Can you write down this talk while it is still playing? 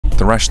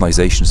the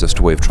rationalization is just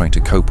a way of trying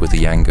to cope with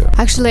the anger.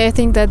 Actually, I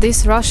think that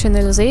this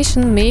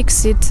rationalization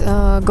makes it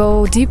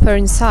go deeper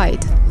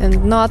inside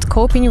and not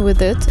coping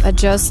with it,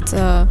 just,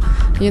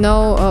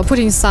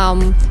 putting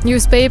some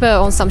newspaper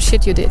on some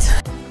shit you did.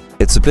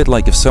 It's a bit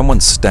like if someone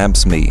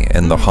stabs me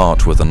in the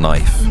heart with a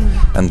knife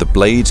and the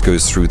blade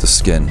goes through the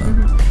skin,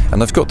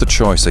 and I've got the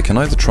choice. I can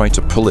either try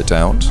to pull it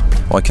out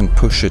or I can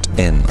push it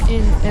in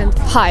and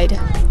hide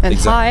and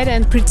hide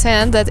and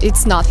pretend that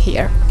it's not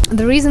here.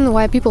 The reason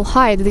why people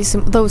hide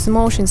those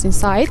emotions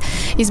inside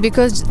is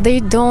because they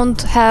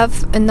don't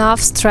have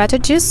enough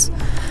strategies,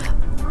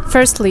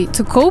 firstly,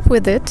 to cope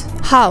with it,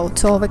 how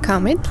to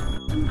overcome it,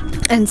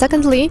 and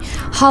secondly,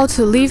 how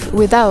to live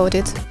without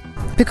it.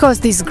 Because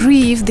this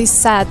grief, this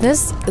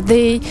sadness,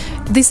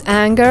 this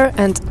anger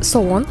and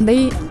so on,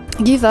 they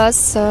give us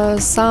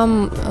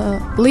some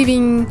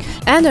living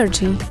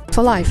energy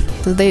for life.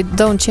 They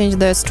don't change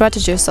their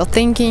strategies of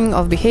thinking,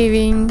 of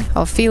behaving,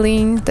 of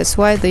feeling. That's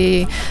why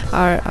they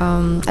are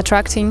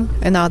attracting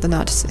another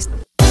narcissist.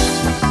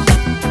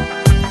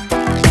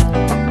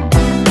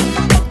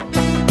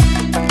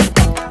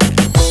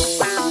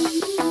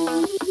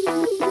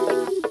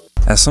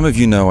 As some of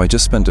you know, I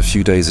just spent a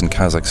few days in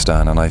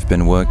Kazakhstan, and I've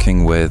been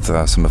working with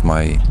some of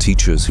my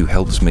teachers who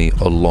helped me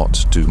a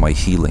lot do my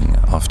healing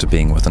after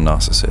being with a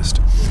narcissist.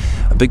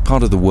 A big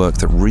part of the work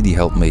that really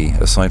helped me,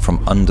 aside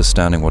from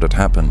understanding what had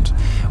happened,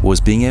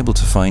 was being able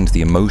to find the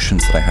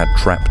emotions that I had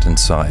trapped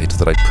inside,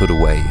 that I'd put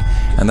away.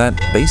 And that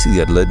basically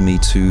had led me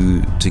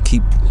to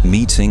keep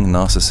meeting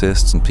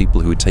narcissists and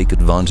people who would take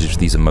advantage of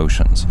these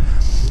emotions.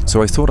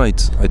 So I thought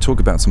I'd talk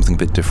about something a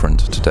bit different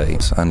today,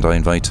 and I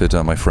invited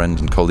my friend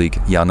and colleague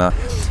Jana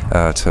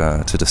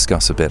to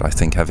discuss a bit. I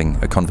think having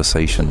a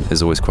conversation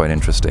is always quite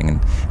interesting,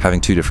 and having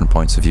two different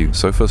points of view.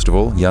 So first of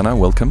all, Jana,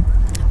 welcome.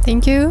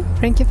 Thank you,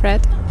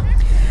 Fred.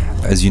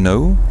 As you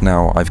know,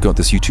 now I've got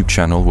this YouTube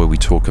channel where we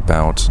talk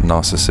about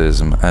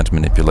narcissism and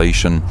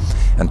manipulation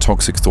and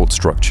toxic thought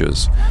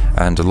structures,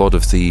 and a lot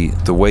of the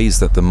ways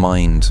that the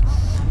mind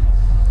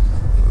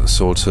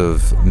sort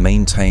of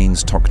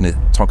maintains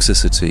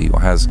toxicity or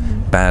has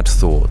bad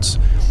thoughts.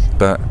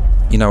 But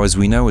as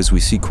we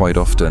see quite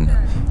often,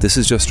 this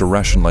is just a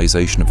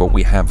rationalization of what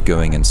we have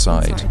going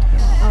inside.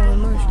 Our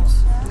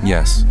emotions.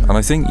 Yes, and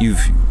I think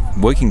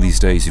working these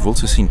days, you've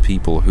also seen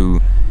people who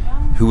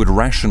would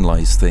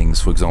rationalize things,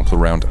 for example,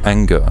 around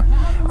anger,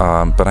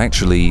 but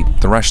actually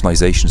the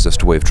rationalization is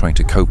just a way of trying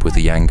to cope with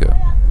the anger.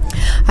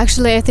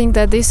 Actually, I think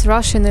that this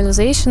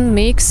rationalization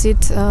makes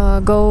it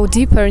go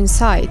deeper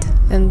inside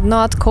and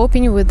not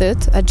coping with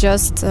it,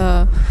 just,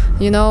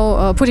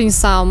 putting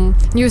some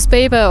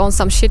newspaper on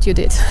some shit you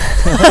did.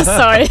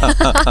 Sorry.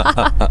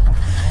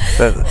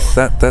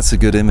 That's a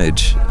good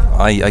image.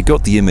 I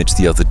got the image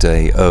the other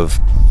day of,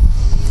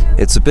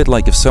 it's a bit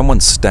like if someone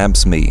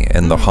stabs me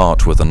in the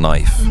heart with a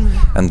knife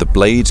and the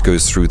blade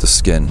goes through the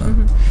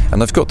skin,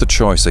 and I've got the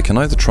choice. I can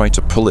either try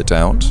to pull it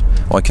out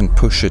or I can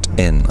push it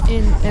in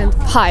and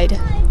hide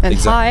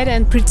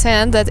and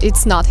pretend that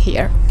it's not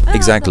here.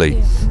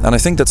 Exactly. And I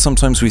think that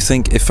sometimes we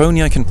think, if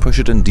only I can push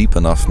it in deep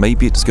enough,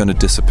 maybe it's going to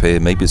disappear,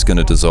 maybe it's going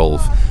to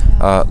dissolve.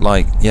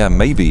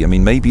 Maybe. I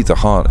mean, maybe the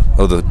heart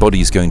or the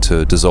body is going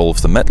to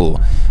dissolve the metal,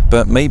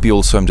 but maybe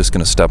also I'm just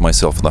going to stab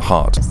myself in the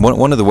heart.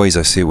 One of the ways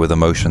I see it with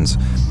emotions,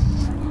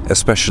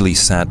 especially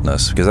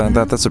sadness, because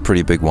that's a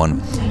pretty big one.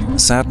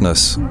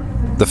 Sadness,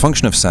 the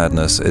function of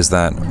sadness is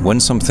that when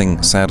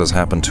something sad has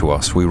happened to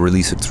us, we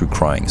release it through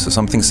crying. So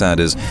something sad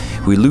is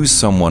we lose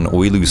someone or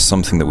we lose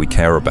something that we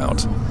care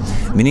about.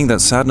 Meaning that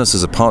sadness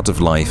is a part of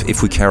life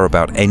if we care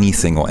about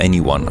anything or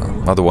anyone.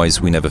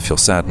 Otherwise, we never feel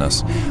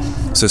sadness.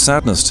 So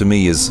sadness to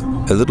me is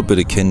a little bit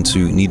akin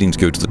to needing to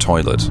go to the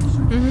toilet.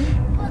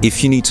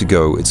 If you need to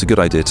go, it's a good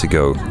idea to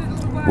go.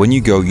 When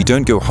you go, you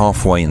don't go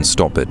halfway and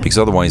stop it, because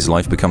otherwise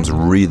life becomes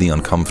really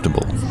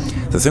uncomfortable.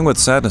 The thing with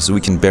sadness is we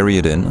can bury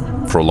it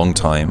in for a long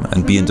time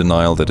and be in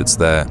denial that it's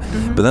there,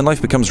 but then life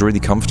becomes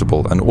really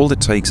comfortable, and all it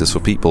takes is for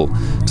people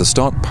to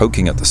start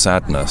poking at the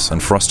sadness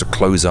and for us to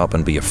close up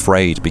and be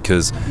afraid,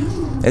 because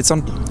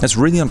it's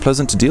really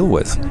unpleasant to deal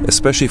with,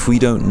 especially if we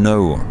don't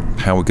know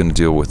how we're going to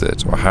deal with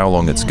it or how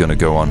long it's going to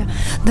go on.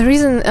 The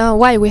reason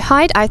why we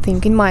hide, I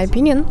think, in my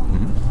opinion,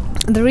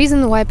 the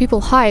reason why people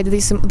hide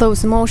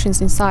those emotions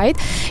inside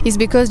is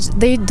because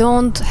they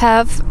don't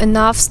have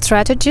enough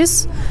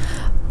strategies,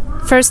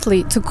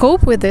 firstly, to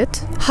cope with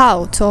it,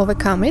 how to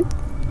overcome it,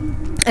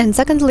 and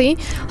secondly,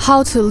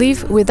 how to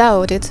live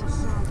without it.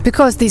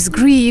 Because this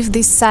grief,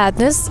 this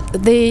sadness,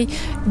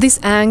 this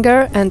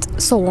anger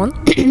and so on,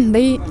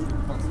 they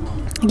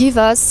give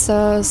us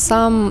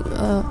some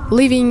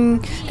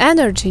living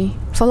energy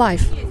for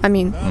life. I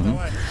mean.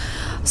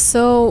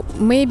 So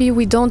maybe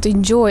we don't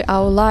enjoy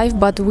our life,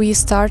 but we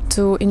start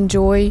to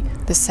enjoy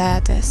the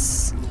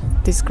sadness,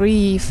 this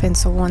grief, and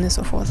so on and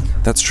so forth.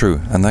 That's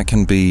true, and that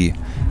can be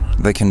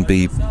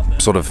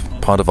sort of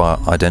part of our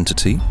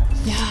identity.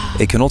 Yeah.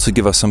 It can also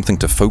give us something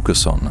to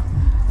focus on.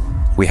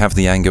 we have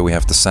the anger, we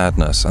have the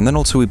sadness, and then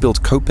also we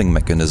build coping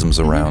mechanisms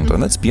around.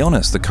 And let's be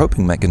honest, the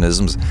coping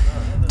mechanisms,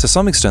 to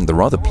some extent, they're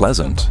rather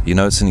pleasant. You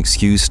know, it's an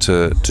excuse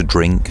to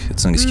drink,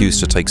 it's an excuse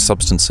to take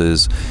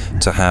substances,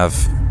 to have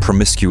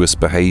promiscuous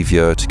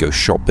behavior, to go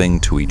shopping,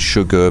 to eat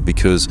sugar,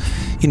 because,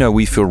 you know,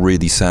 we feel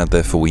really sad,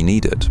 therefore we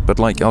need it. But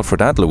like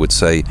Alfred Adler would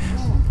say,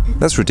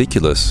 that's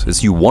ridiculous.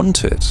 It's you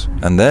want it,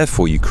 and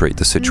therefore you create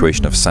the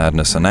situation of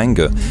sadness and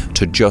anger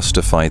to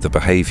justify the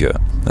behavior.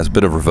 That's a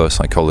bit of reverse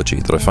psychology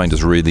that I find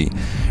is really,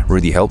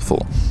 really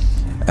helpful.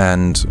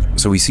 And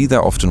so we see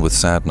that often with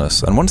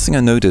sadness. And one thing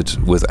I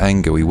noted with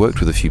anger, we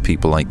worked with a few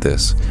people like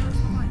this.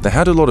 They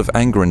had a lot of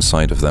anger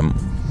inside of them,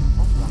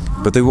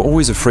 but they were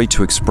always afraid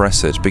to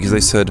express it, because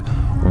they said,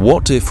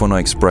 what if when I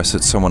express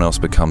it, someone else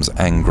becomes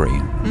angry?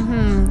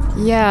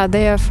 Yeah,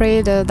 they are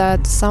afraid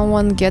that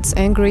someone gets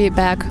angry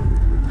back.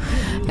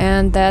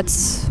 And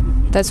that's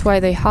why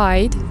they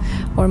hide,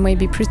 or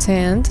maybe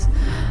pretend,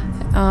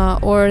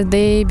 or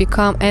they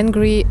become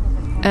angry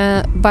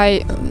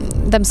by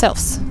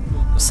themselves.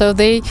 So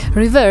they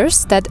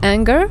reverse that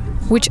anger,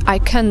 which I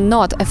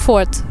cannot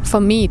afford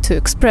for me to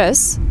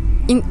express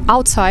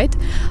outside.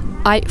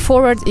 I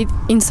forward it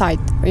inside.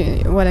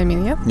 What I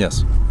mean, yeah.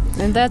 Yes.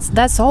 And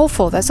that's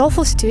awful. That's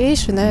awful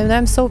situation, and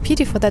I'm so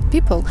pity for that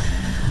people,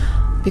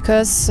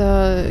 because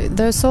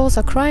their souls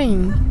are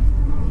crying.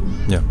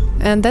 Yeah.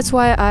 And that's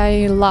why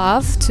I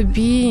love to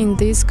be in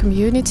this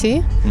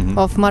community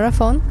of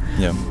marathon.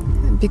 Yeah.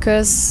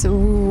 Because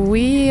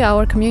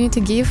our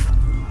community give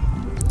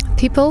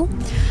people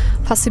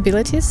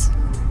possibilities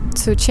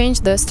to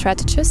change the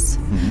strategies,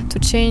 to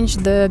change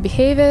the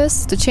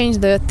behaviors, to change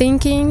the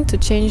thinking, to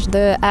change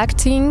the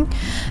acting,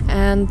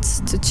 and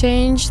to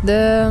change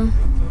the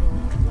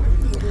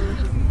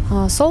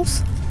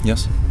souls.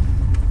 Yes.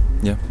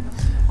 Yeah.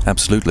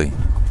 Absolutely.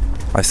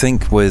 I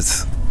think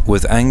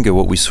with anger,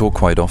 what we saw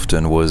quite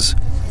often was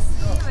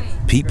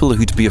people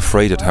who'd be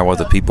afraid at how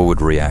other people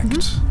would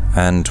react.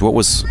 And what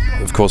was,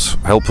 of course,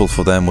 helpful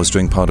for them was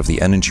doing part of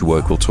the energy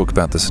work. We'll talk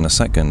about this in a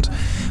second.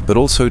 But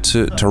also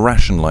to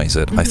rationalize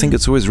it. I think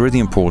it's always really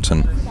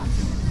important,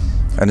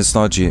 and it's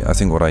largely, I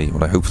think, what I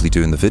hopefully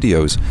do in the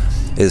videos,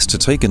 is to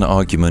take an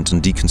argument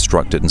and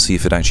deconstruct it and see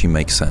if it actually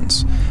makes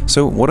sense.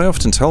 So what I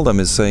often tell them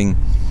is saying,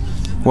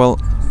 well,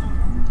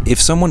 if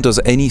someone does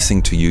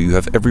anything to you, you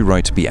have every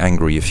right to be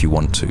angry if you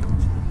want to.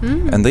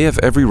 And they have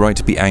every right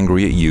to be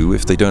angry at you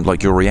if they don't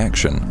like your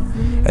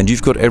reaction. And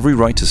you've got every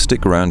right to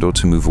stick around or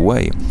to move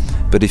away.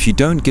 But if you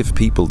don't give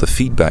people the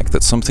feedback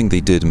that something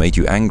they did made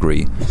you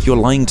angry, you're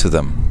lying to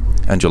them,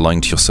 and you're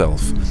lying to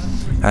yourself.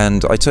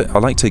 And I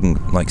like taking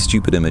like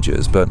stupid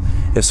images, but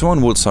if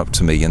someone walks up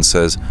to me and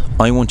says,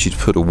 I want you to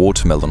put a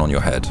watermelon on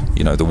your head,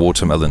 you know, the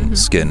watermelon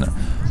skin,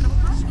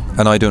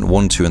 and I don't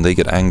want to, and they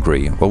get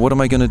angry, well, what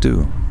am I going to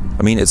do?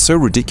 I mean, it's so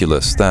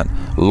ridiculous that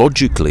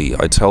logically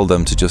I tell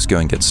them to just go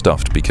and get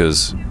stuffed,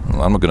 because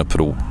I'm not going to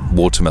put a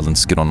watermelon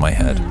skin on my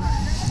head.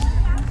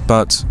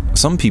 But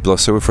some people are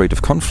so afraid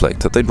of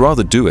conflict that they'd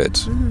rather do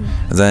it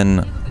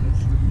than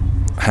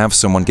have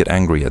someone get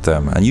angry at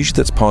them. And usually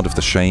that's part of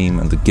the shame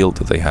and the guilt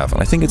that they have.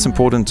 And I think it's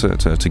important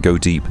to go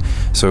deep.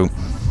 So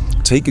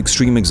take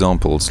extreme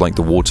examples like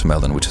the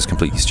watermelon, which is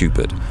completely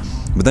stupid,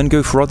 but then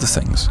go for other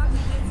things.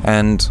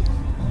 And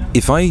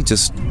if I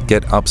just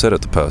get upset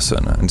at the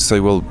person and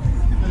say, well,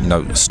 you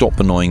know, stop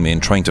annoying me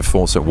and trying to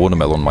force a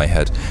watermelon on my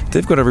head,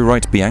 they've got every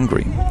right to be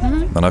angry.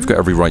 And I've got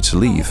every right to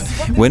leave.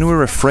 When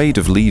we're afraid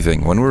of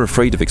leaving, when we're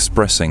afraid of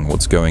expressing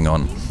what's going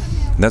on,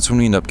 that's when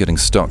we end up getting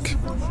stuck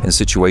in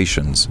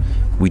situations.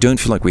 We don't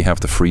feel like we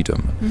have the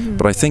freedom.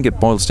 But I think it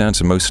boils down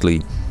to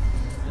mostly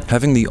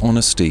having the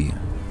honesty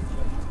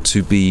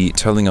to be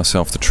telling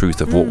ourselves the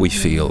truth of what we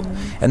feel.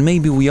 And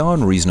maybe we are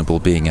unreasonable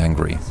being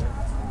angry,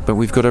 but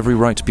we've got every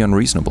right to be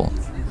unreasonable.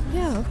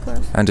 Yeah, of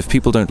course. And if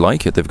people don't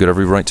like it, they've got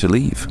every right to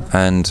leave.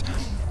 And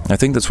I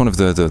think that's one of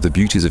the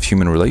beauties of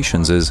human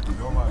relations is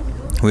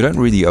we don't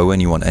really owe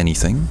anyone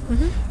anything.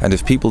 And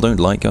if people don't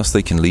like us,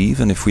 they can leave.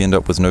 And if we end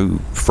up with no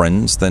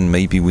friends, then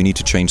maybe we need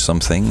to change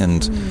something.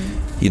 And,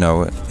 you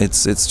know,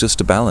 it's just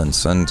a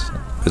balance. And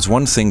it's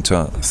one thing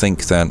to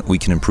think that we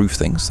can improve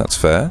things, that's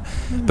fair.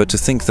 But to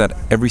think that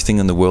everything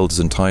in the world is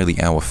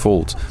entirely our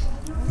fault,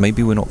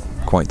 maybe we're not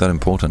quite that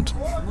important.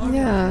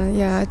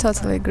 Yeah, I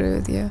totally agree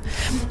with you.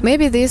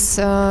 Maybe this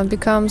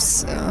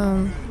becomes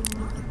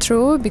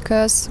true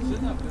because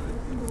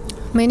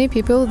many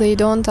people, they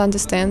don't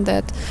understand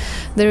that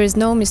there is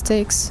no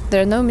mistakes.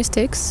 There are no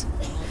mistakes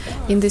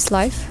in this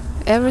life.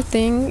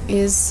 Everything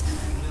is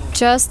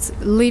just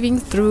living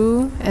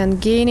through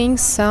and gaining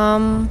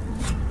some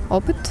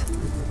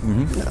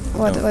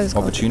what is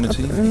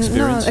opportunity,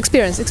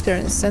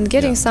 experience, and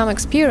getting some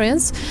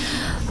experience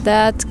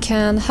that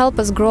can help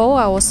us grow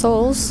our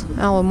souls,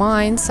 our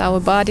minds, our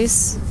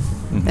bodies,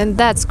 and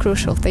that's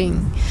crucial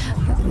thing.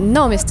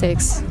 No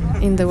mistakes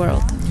in the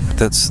world.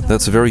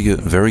 That's a very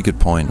good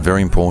point.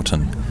 Very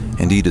important.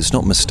 Indeed, it's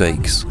not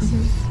mistakes.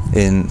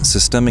 In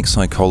systemic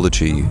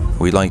psychology,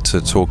 we like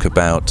to talk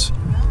about,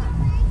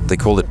 they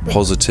call it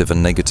positive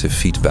and negative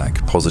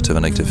feedback. Positive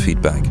and negative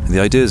feedback. The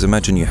idea is,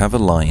 imagine you have a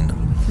line,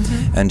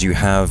 and you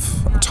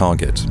have a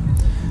target.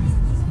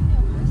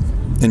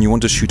 And you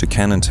want to shoot a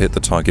cannon to hit the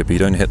target, but you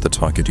don't hit the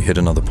target, you hit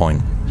another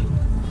point.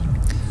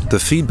 The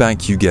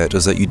feedback you get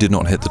is that you did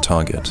not hit the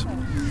target.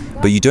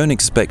 But you don't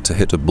expect to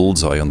hit a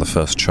bullseye on the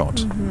first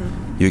shot.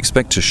 You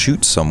expect to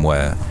shoot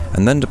somewhere,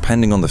 and then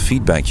depending on the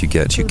feedback you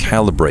get, you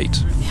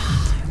calibrate.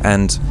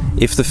 And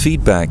if the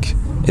feedback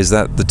is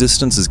that the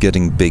distance is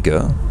getting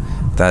bigger,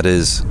 that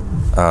is,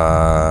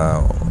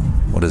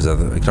 what is that?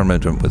 I can't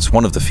remember. It's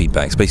one of the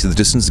feedbacks. Basically, the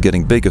distance is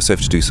getting bigger, so you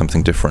have to do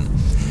something different.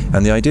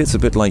 And the idea is a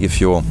bit like if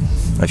you're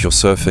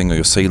surfing or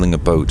you're sailing a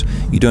boat,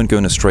 you don't go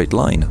in a straight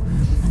line.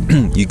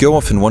 You go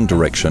off in one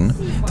direction,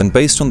 then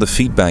based on the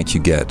feedback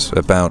you get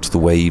about the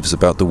waves,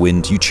 about the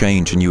wind, you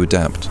change and you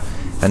adapt.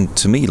 And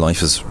to me,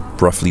 life is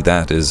roughly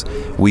that, is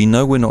we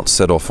know we're not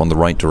set off on the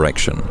right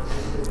direction.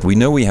 We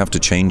know we have to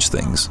change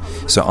things.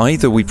 So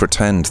either we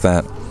pretend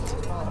that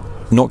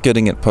not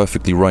getting it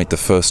perfectly right the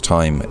first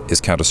time is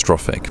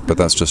catastrophic, but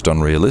that's just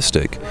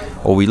unrealistic,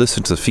 or we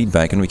listen to the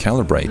feedback and we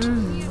calibrate.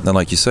 And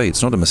like you say,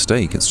 it's not a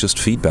mistake, it's just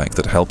feedback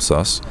that helps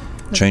us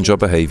change our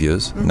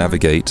behaviors,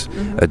 navigate,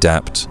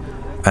 adapt,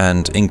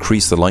 and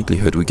increase the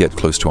likelihood we get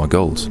close to our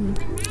goals.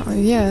 Oh,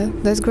 yeah,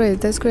 that's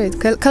great, that's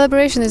great.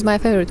 Collaboration is my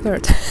favorite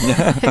word,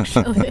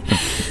 actually.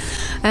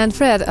 And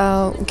Fred,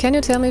 can you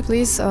tell me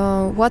please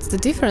what's the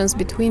difference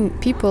between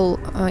people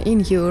in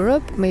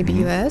Europe, maybe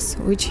US,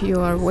 which you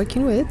are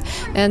working with,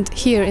 and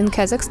here in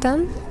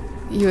Kazakhstan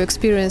you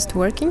experienced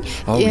working,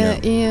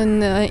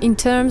 in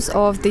terms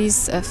of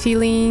these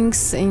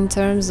feelings, in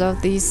terms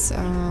of this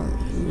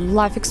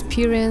life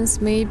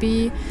experience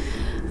maybe?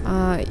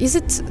 Is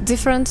it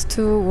different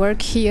to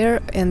work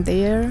here and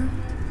there?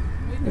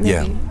 Maybe?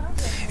 Yeah,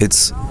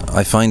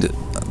 I find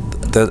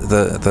there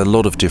are a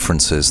lot of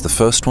differences. The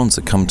first ones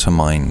that come to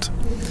mind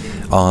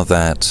are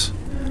that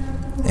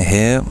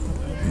here,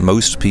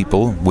 most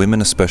people,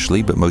 women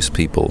especially, but most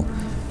people,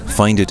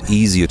 find it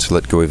easier to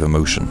let go of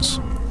emotions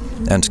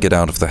and to get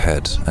out of the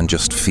head and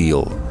just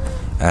feel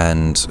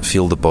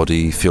the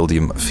body, feel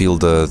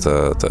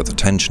the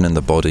tension in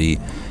the body.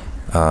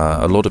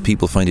 A lot of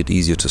people find it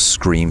easier to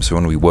scream, so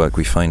when we work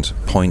we find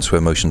points where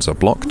emotions are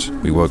blocked,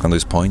 we work on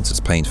those points,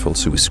 it's painful,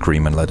 so we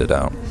scream and let it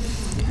out.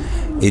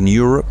 In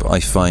Europe, I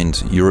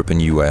find, Europe and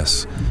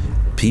US,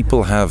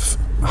 people have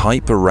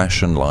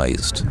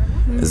hyper-rationalized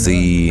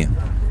the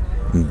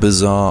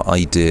bizarre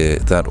idea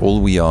that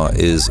all we are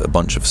is a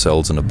bunch of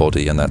cells in a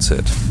body and that's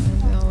it.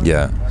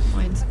 Yeah.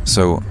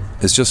 So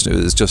it's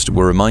just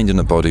we're a mind in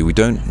a body, we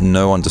don't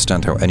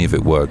understand how any of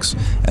it works,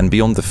 and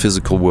beyond the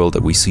physical world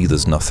that we see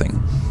there's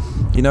nothing.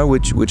 You know,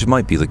 which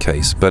might be the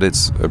case, but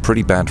it's a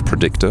pretty bad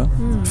predictor,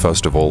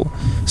 first of all.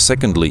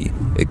 Secondly,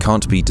 it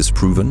can't be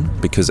disproven,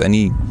 because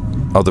any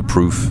other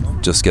proof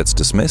just gets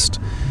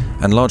dismissed,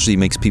 and largely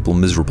makes people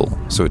miserable.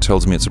 So it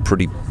tells me it's a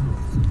pretty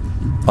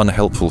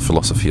unhelpful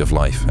philosophy of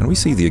life. And we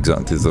see the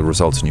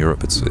results in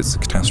Europe. It's a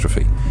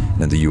catastrophe.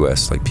 And in the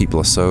US, like, people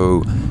are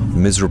so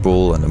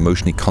miserable and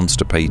emotionally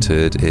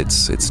constipated,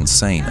 it's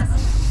insane.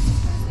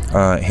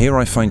 Here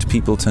I find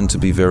people tend to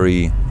be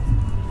very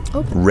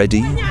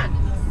ready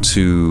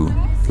to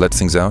let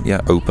things out,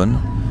 open,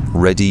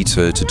 ready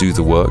to do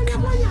the work.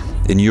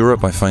 In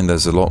Europe, I find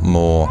there's a lot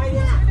more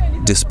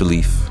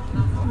disbelief.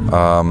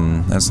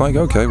 It's like,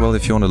 okay, well,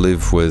 if you want to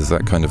live with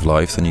that kind of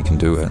life, then you can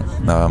do it.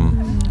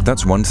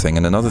 That's one thing.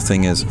 And another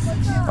thing is,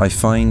 I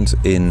find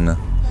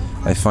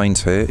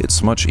here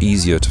it's much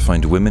easier to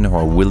find women who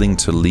are willing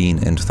to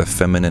lean into their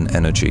feminine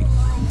energy,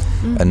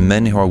 and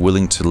men who are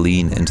willing to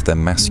lean into their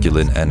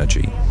masculine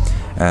energy.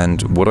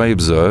 And what I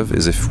observe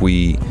is if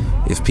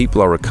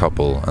people are a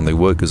couple and they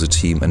work as a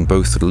team and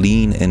both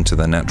lean into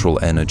their natural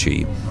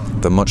energy,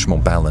 they're much more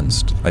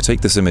balanced. I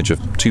take this image of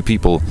two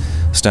people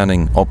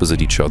standing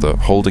opposite each other,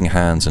 holding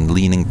hands and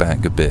leaning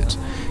back a bit.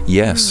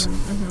 Yes,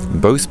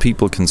 both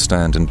people can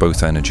stand in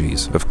both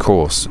energies. Of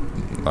course,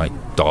 like,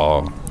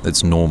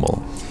 it's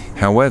normal.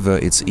 However,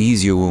 it's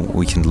easier when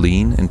we can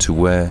lean into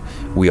where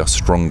we are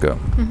stronger.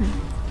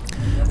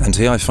 And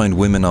here I find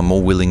women are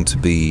more willing to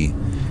be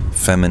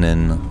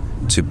feminine,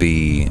 to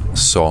be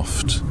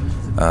soft,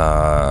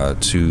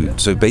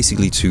 so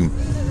basically to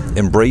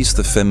embrace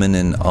the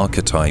feminine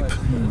archetype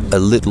a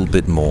little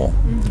bit more.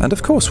 And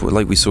of course,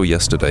 like we saw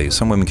yesterday,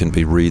 some women can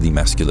be really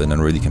masculine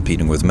and really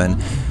competing with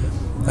men.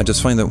 I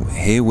just find that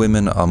here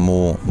women are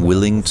more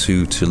willing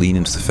to lean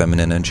into the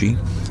feminine energy,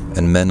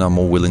 and men are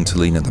more willing to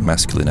lean into the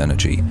masculine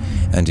energy.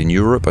 And in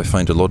Europe, I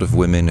find a lot of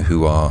women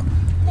who are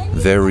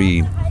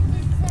very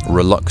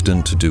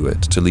reluctant to do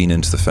it, to lean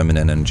into the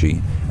feminine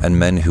energy, and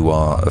men who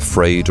are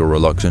afraid or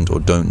reluctant or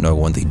don't know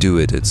when they do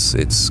it,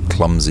 it's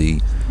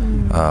clumsy.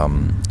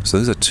 So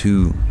those are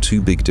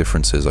two big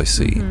differences I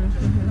see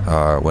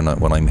when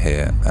I'm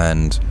here.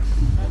 And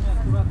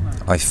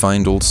I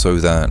find also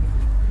that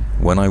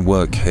when I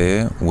work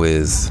here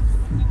with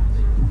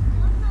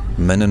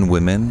men and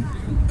women,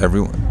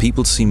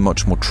 people seem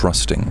much more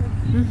trusting,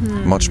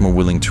 much more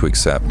willing to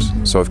accept.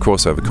 So of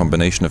course I have a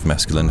combination of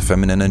masculine and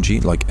feminine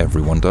energy, like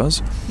everyone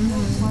does.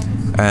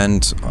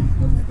 And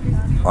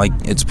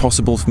it's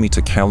possible for me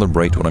to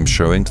calibrate what I'm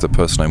showing to the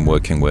person I'm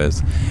working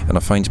with, and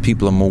I find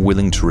people are more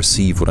willing to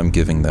receive what I'm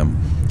giving them.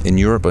 In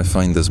Europe, I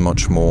find there's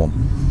much more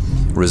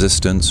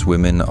resistance.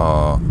 Women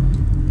are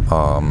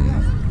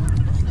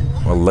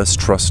well, less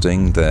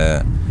trusting.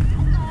 They're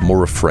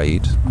more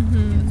afraid,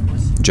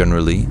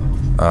 generally.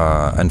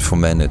 And for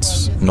men,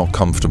 it's not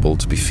comfortable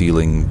to be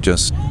feeling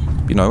just,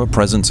 you know, a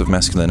presence of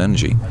masculine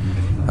energy.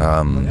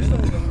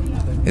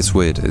 It's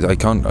weird. I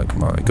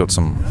got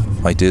some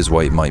ideas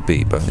why it might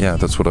be, but yeah,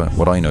 that's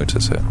what I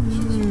notice here.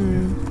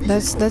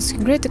 That's a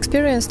great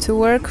experience to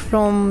work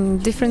from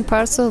different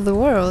parts of the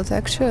world,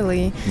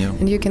 actually. Yeah.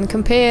 And you can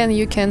compare, and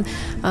you can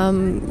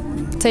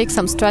take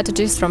some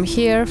strategies from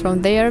here,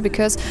 from there,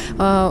 because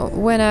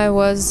when I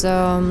was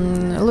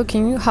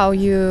looking how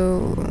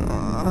you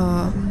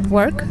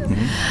work,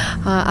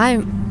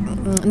 I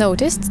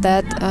noticed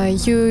that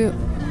you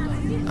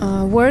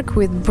work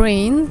with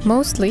brain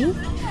mostly,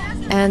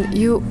 and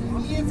you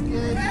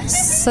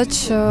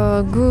such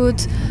a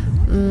good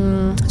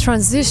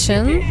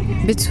transition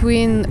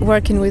between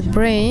working with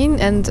brain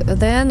and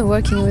then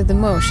working with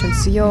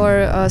emotions.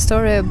 Your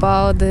story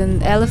about the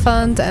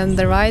elephant and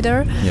the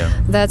rider,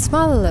 that's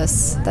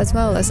marvelous. That's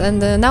marvelous.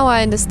 And now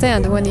I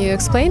understand, when you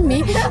explained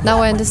me,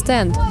 now I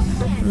understand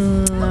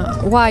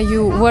why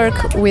you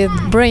work with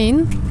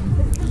brain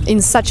in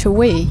such a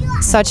way.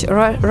 Such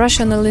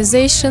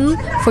rationalization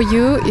for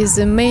you is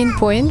the main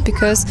point,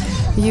 because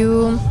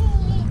you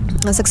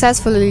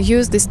successfully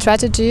use these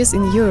strategies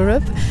in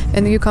Europe,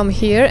 and you come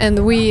here, and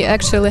we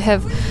actually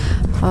have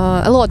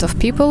a lot of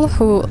people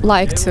who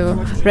like to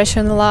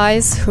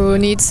rationalize, who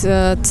needs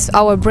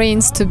our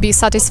brains to be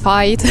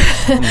satisfied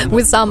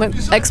with some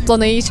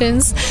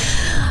explanations.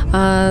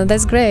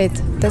 That's great.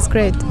 That's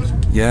great.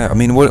 Yeah, I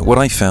mean, what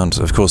I found,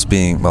 of course,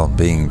 being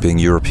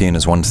European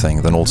is one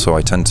thing. Then also,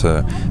 I tend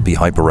to be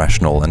hyper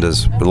rational, and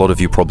as a lot of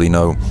you probably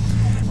know,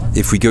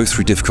 if we go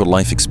through difficult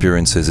life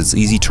experiences, it's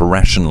easy to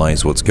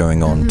rationalize what's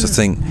going on, to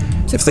think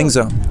if things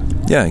are,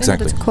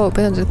 exactly. To cope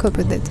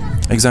with it.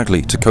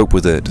 Exactly, to cope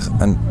with it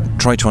and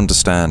try to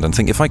understand and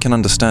think, if I can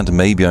understand,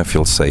 maybe I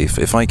feel safe.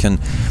 If I can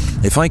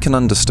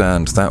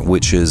understand that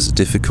which is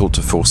difficult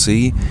to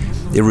foresee,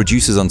 it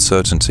reduces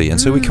uncertainty, and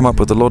so we come up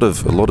with a lot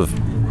of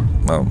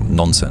well,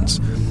 nonsense.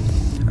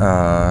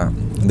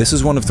 This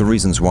is one of the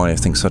reasons why I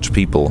think such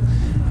people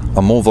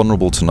are more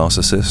vulnerable to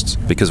narcissists,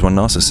 because when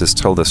narcissists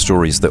tell their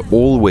stories, there are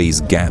always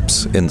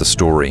gaps in the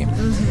story.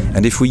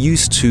 And if we're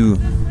used to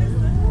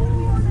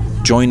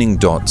joining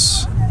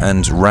dots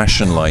and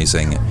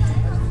rationalizing,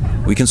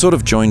 we can sort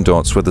of join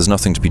dots where there's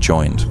nothing to be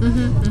joined.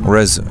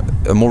 Whereas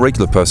a more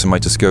regular person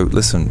might just go,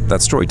 listen,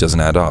 that story doesn't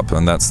add up,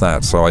 and that's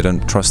that, so I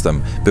don't trust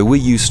them. But we're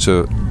used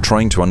to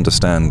trying to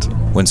understand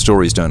when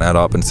stories don't add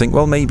up and think,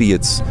 well, maybe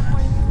it's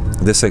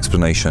this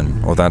explanation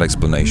or that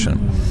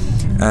explanation.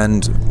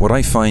 And what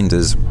I find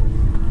is,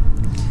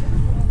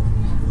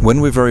 when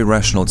we're very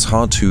rational, it's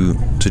hard to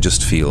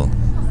just feel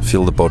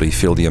the body,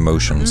 feel the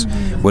emotions.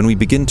 When we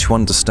begin to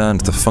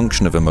understand the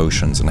function of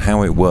emotions and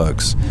how it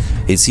works,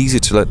 it's easier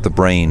to let the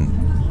brain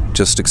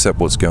just accept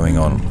what's going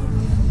on.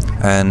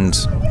 And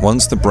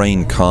once the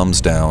brain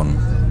calms down,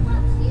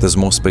 there's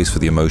more space for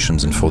the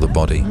emotions and for the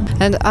body.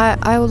 And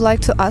I would like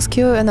to ask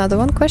you another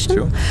one question.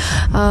 Sure.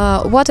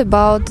 What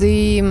about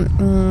the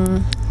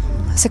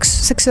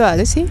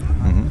sexuality?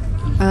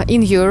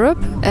 In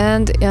Europe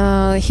and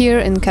here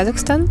in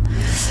Kazakhstan,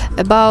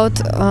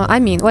 about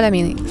what I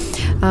mean.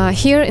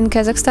 Here in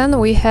Kazakhstan,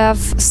 we have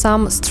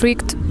some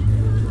strict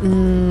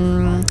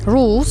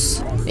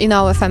rules in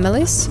our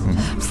families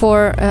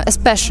for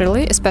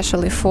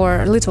especially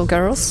for little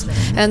girls,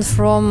 and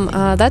from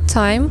that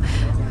time,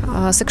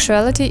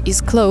 sexuality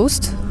is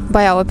closed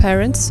by our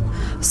parents,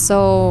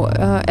 so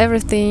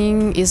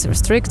everything is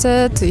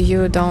restricted.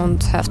 You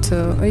don't have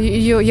to.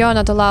 You're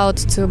not allowed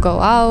to go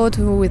out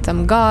with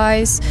them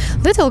guys,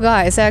 little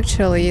guys,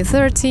 actually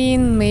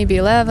 13, maybe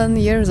 11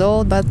 years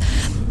old. But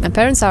my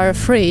parents are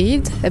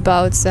afraid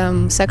about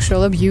some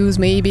sexual abuse,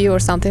 maybe, or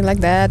something like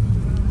that,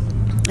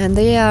 and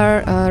they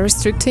are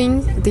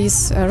restricting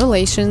these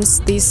relations,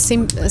 this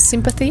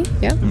sympathy,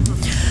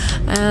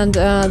 and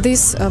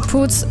this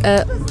puts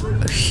a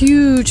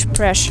huge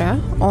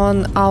pressure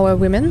on our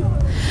women,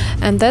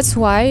 and that's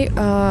why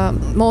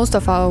most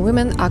of our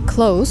women are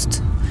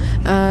closed.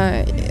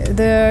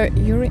 The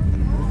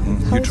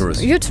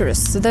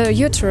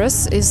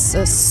uterus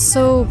is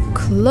so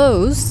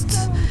closed.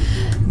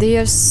 They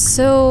are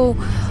so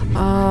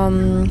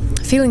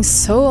feeling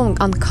so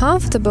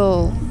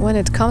uncomfortable when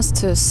it comes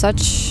to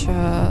such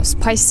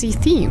spicy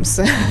themes.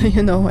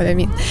 You know what I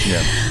mean?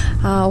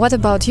 Yeah. What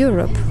about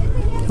Europe?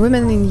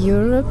 Women in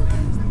Europe?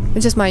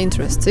 It's just my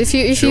interest. If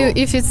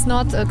it's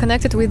not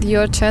connected with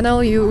your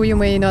channel, you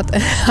may not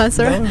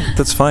answer. No,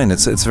 that's fine.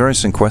 It's a very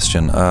interesting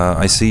question.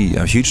 I see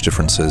huge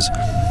differences,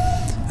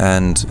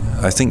 and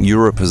I think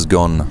Europe has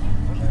gone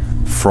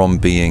from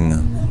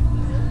being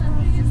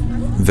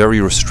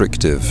very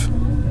restrictive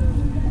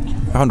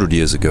 100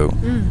 years ago.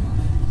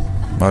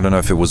 I don't know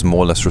if it was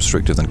more or less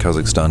restrictive than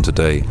Kazakhstan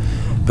today,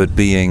 but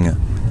being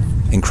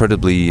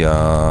incredibly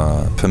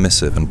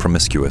permissive and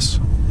promiscuous.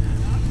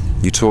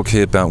 You talk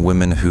here about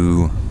women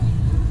who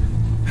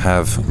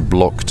have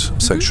blocked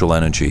sexual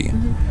energy.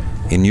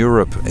 In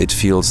Europe, it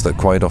feels that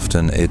quite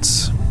often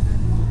it's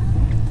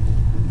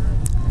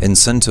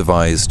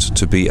incentivized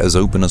to be as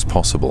open as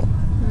possible.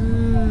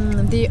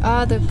 The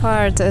other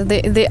part,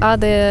 the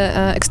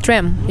other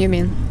extreme, you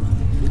mean?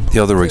 The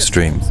other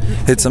extreme.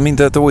 It's, I mean,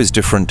 there are always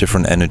different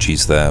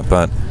energies there,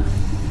 but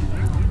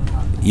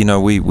you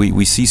know,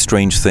 we see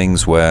strange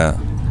things where,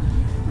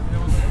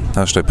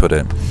 how should I put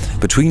it?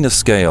 Between a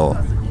scale,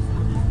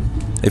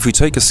 if we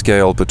take a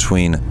scale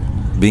between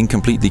being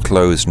completely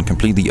closed and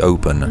completely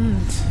open,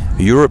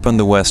 Europe and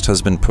the West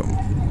has been,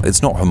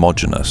 it's not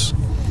homogeneous,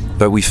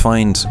 but we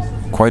find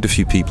quite a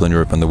few people in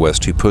Europe and the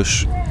West who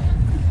push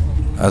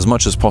as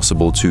much as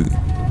possible to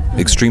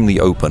extremely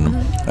open,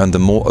 and the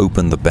more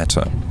open the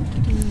better.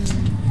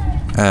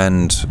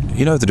 And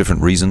you know the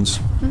different reasons,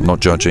 not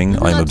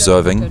judging, I'm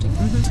observing.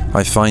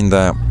 I find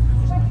that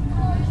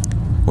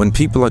when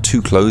people are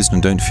too closed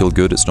and don't feel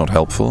good, it's not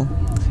helpful.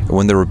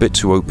 When they're a bit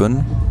too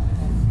open,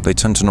 they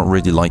tend to not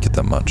really like it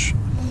that much.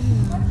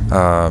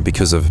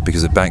 Because it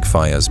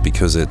backfires,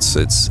 because it's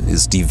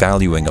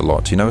devaluing a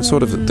lot. You know, it's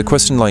sort of the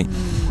question like,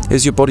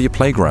 is your body a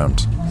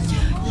playground?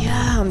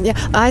 Yeah,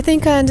 I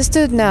think I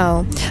understood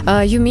now.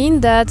 You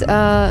mean that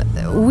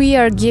we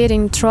are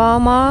getting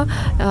trauma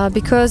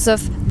because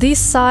of this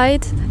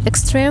side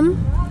extreme,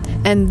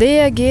 and they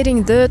are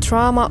getting the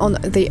trauma on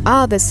the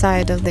other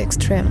side of the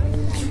extreme.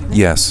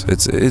 Yes,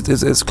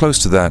 it's close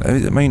to that.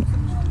 I mean,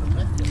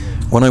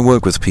 when I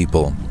work with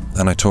people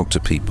and I talk to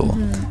people,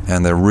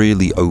 and they're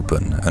really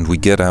open, and we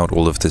get out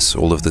all of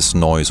this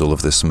noise, all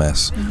of this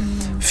mess,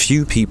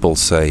 few people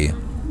say,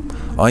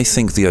 I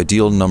think the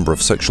ideal number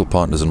of sexual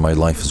partners in my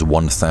life is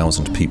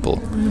 1,000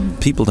 people.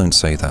 People don't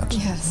say that.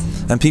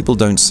 Yes. And people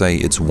don't say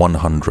it's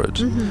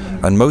 100.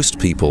 And most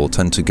people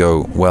tend to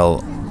go,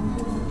 well,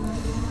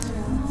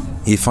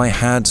 if I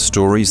had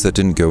stories that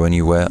didn't go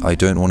anywhere, I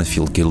don't want to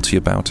feel guilty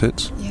about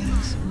it.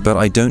 Yes. But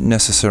I don't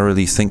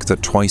necessarily think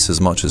that twice as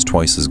much is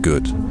twice as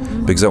good.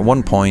 Because at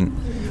one point,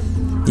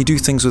 you do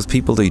things with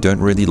people that you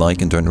don't really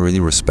like and don't really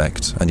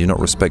respect, and you're not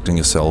respecting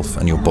yourself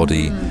and your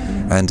body.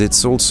 And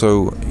it's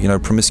also, you know,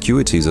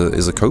 promiscuity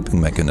is a coping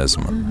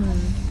mechanism.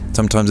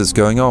 Sometimes it's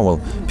going, oh, well,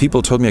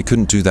 people told me I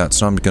couldn't do that,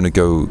 so I'm going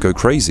to go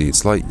crazy.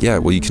 It's like, yeah,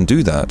 well, you can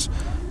do that,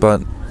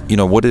 but, you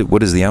know,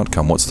 what is the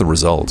outcome? What's the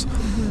result?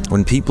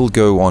 When people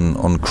go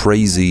on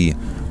crazy,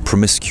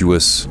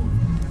 promiscuous,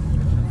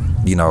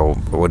 you know,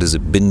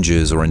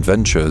 binges or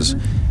adventures,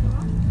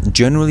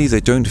 generally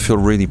they don't feel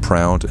really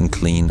proud and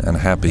clean and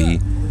happy,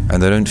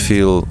 and they don't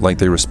feel like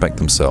they respect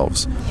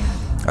themselves.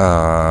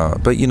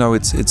 But you know,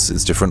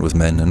 it's different with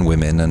men and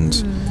women, and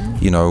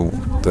you know,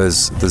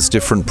 there's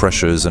different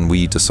pressures, and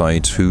we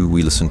decide who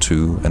we listen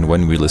to and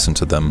when we listen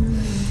to them.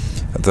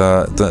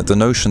 The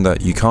notion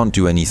that you can't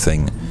do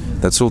anything,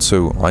 that's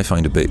also, I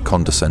find, a bit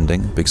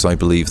condescending, because I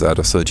believe that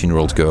a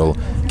 13-year-old girl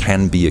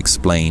can be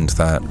explained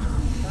that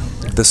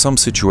there's some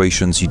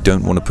situations you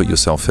don't want to put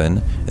yourself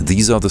in, and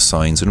these are the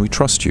signs, and we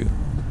trust you.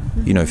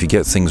 You know, if you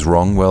get things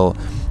wrong, well,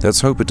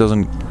 let's hope it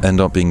doesn't end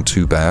up being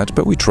too bad,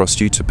 but we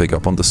trust you to pick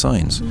up on the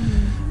signs.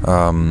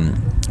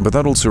 But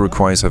that also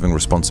requires having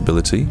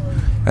responsibility,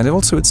 and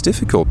it's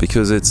difficult,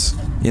 because it's,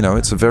 you know,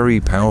 it's a very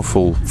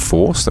powerful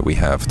force that we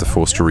have, the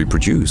force to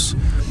reproduce.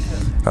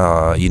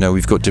 You know,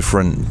 we've got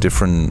different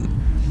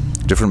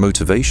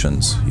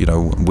motivations. You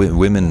know,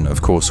 women,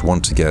 of course,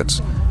 want to get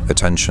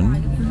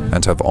attention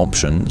and have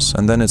options,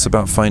 and then it's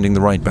about finding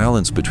the right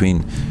balance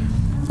between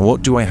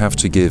what do I have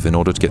to give in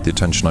order to get the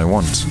attention I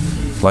want.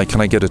 Like,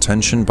 can I get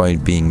attention by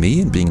being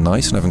me and being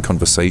nice and having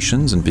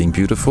conversations and being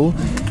beautiful,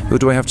 or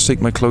do I have to take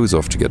my clothes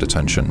off to get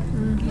attention?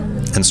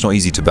 And it's not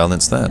easy to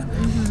balance that.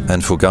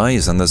 And for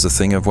guys, and there's the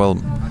thing of,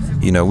 well,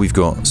 you know, we've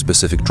got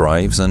specific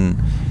drives, and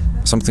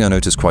something I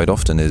notice quite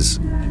often is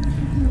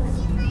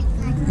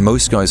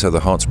most guys have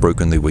their hearts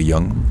broken when they were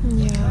young,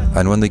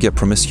 and when they get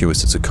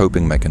promiscuous, it's a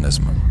coping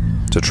mechanism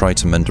to try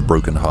to mend a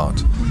broken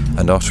heart.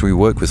 And after we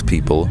work with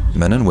people,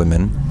 men and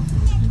women,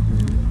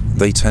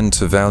 they tend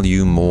to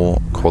value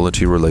more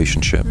quality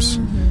relationships.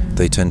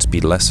 They tend to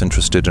be less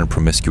interested in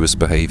promiscuous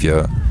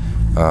behavior,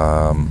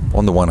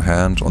 on the one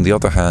hand. On the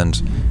other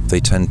hand, they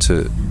tend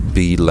to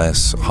be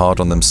less hard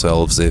on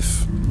themselves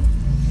if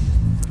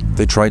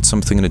they tried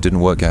something and it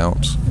didn't work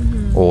out,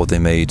 or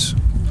they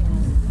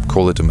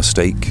call it a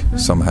mistake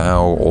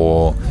somehow,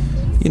 or,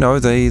 you know,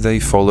 they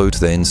followed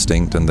their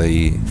instinct and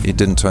it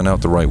didn't turn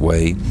out the right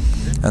way.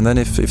 And then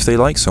if they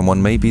like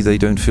someone, maybe they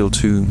don't feel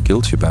too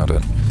guilty about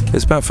it.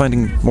 It's about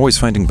always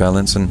finding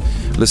balance and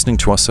listening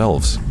to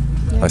ourselves.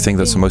 I think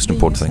that's the most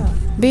important thing.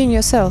 Being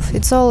yourself.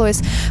 It's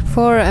always,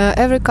 for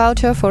every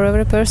culture, for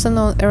every person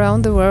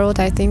around the world,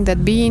 I think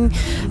that being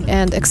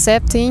and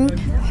accepting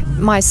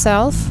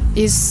myself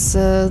is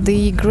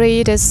the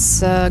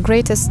greatest, how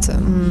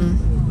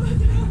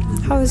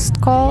is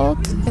it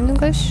called in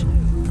English?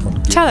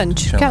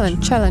 Challenge. Yeah.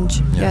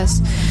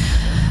 Yes.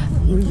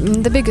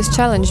 The biggest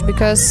challenge,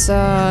 because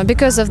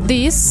of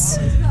this,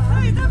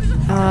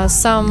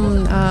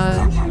 some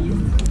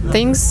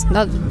things,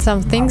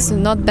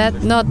 not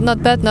bad,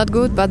 not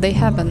good, but they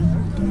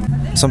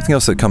happen. Something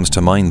else that comes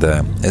to mind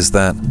there is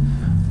that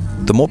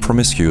the more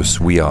promiscuous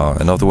we are,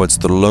 in other words,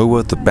 the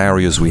lower the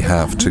barriers we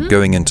have to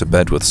going into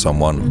bed with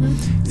someone,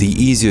 the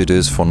easier it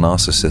is for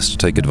narcissists to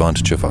take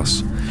advantage of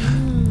us.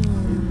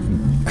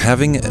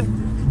 Having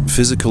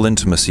physical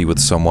intimacy with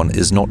someone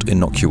is not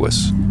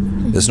innocuous.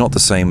 It's not the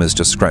same as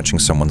just scratching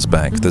someone's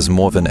back. There's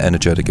more of an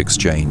energetic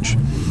exchange.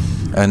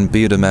 And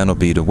be it a man or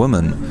be it a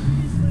woman,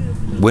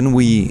 when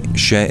we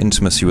share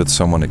intimacy with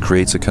someone, it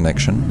creates a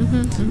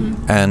connection.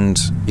 And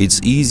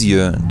it's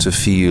easier to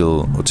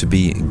feel or to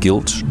be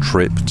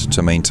guilt-tripped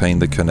to maintain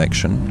the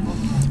connection.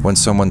 When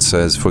someone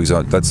says, for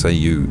example, let's say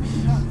you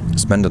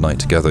spend a night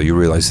together, you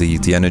realize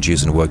the energy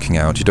isn't working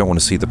out, you don't want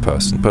to see the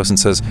person. The person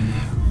says,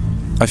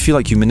 I feel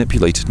like you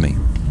manipulated me.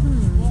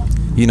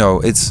 You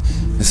know,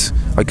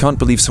 I can't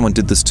believe someone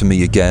did this to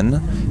me again.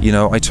 You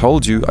know, I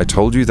told you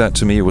that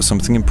to me it was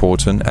something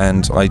important,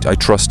 and I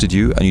trusted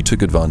you, and you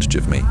took advantage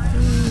of me.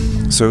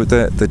 So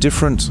the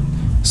different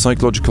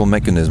psychological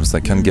mechanisms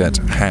that can get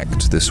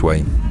hacked this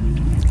way.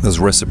 There's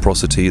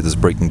reciprocity, there's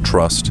breaking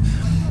trust,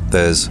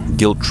 there's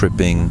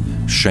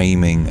guilt-tripping,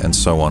 shaming, and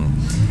so on.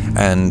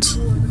 And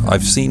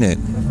I've seen it,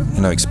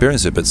 you know,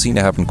 experienced it, but seen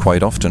it happen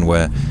quite often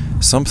where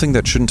something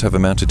that shouldn't have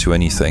amounted to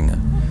anything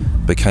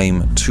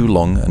became too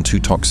long and too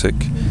toxic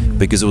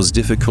because it was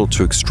difficult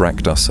to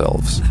extract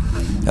ourselves.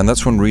 And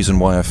that's one reason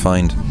why I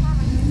find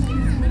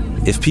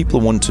if people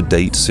want to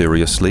date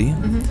seriously,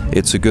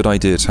 it's a good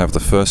idea to have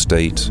the first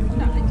date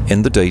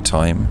in the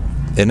daytime,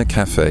 in a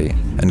cafe,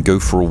 and go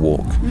for a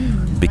walk.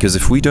 Because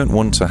if we don't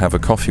want to have a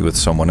coffee with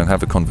someone and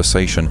have a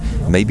conversation,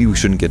 maybe we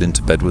shouldn't get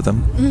into bed with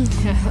them.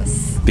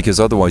 Yes. Because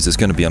otherwise it's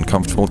going to be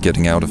uncomfortable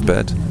getting out of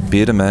bed,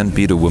 be it a man,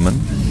 be it a woman.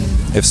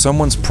 If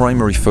someone's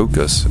primary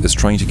focus is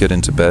trying to get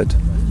into bed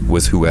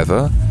with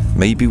whoever,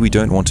 maybe we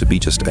don't want to be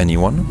just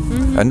anyone,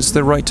 and it's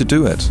their right to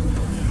do it.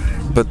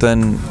 But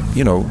then,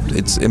 you know,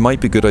 it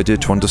might be a good idea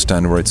to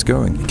understand where it's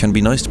going. It can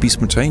be nice to be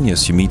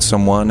spontaneous. You meet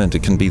someone and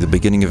it can be the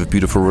beginning of a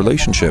beautiful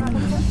relationship.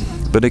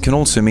 But it can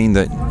also mean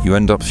that you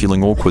end up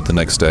feeling awkward the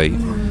next day.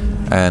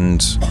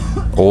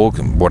 Or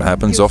what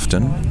happens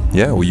often,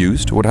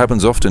 what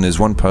happens often is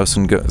one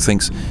person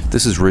thinks,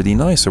 this is really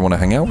nice, I want to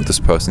hang out with this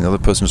person. The other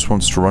person just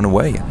wants to run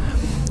away.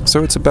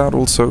 So it's about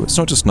also, it's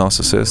not just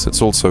narcissists,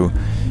 it's also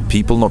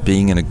people not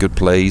being in a good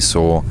place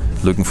or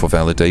looking for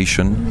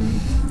validation.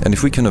 And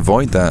if we can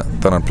avoid that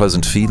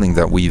unpleasant feeling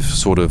that we've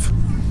sort of,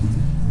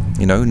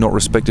 you know, not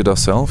respected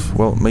ourselves,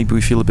 well, maybe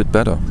we feel a bit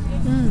better.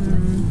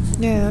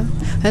 Yeah.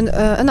 And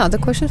another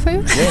question for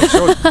you? Yeah,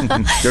 sure.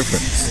 Go for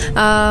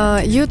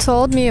it. You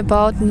told me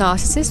about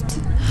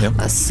narcissists.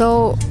 Yep.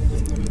 So,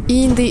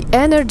 in the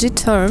energy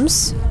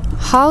terms,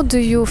 how do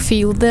you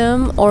feel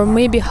them, or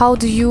maybe how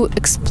do you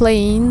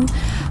explain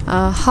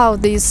how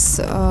this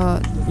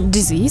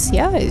disease,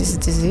 it's a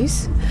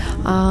disease,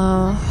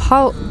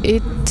 how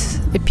it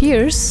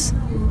appears,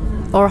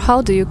 or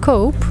how do you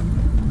cope?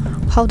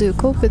 How do you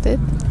cope with it?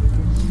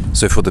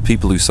 So for the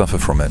people who suffer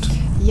from it?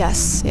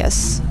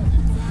 Yes.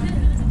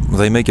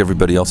 They make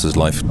everybody else's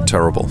life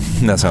terrible.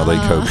 That's how they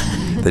cope.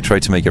 They try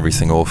to make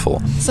everything awful.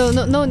 So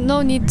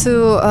no need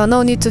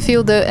to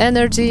feel the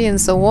energy and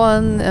so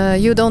on.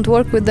 You don't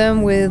work with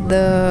them with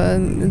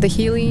the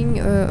healing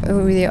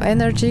with your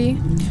energy.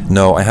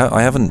 No, I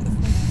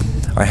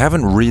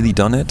haven't really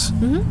done it.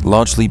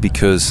 Largely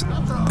because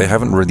they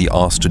haven't really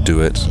asked to do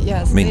it.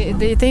 Yes, I mean,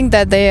 they think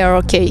that they are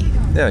okay.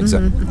 Yeah,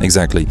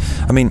 exactly.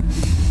 I mean,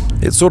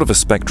 it's sort of a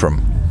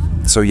spectrum.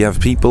 So you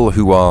have people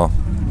who are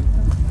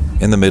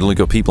in the middle, you've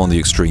got people on the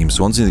extremes.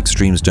 The ones in the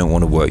extremes don't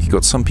want to work. You've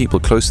got some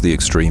people close to the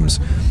extremes,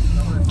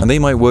 and they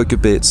might work a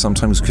bit,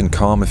 sometimes can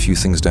calm a few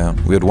things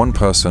down. We had one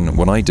person,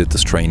 when I did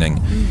this training,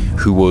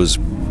 who was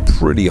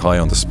pretty high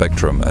on the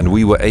spectrum, and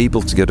we were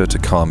able to get her to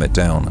calm it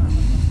down.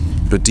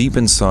 But deep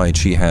inside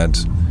she had,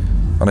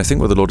 and I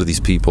think with a lot of these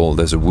people,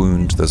 there's a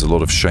wound, there's a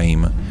lot of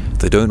shame.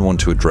 They don't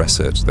want to address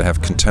it. They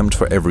have contempt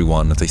for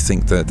everyone. They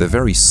think that they're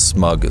very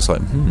smug. It's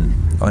like,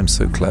 I'm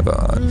so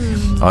clever.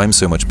 I'm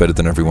so much better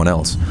than everyone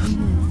else.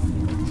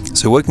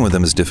 So working with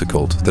them is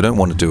difficult. They don't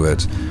want to do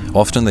it.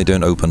 Often they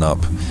don't open up,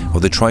 or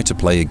they try to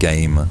play a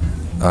game,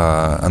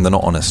 and they're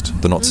not honest,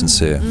 they're not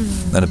sincere.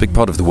 And a big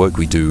part of the work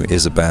we do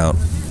is about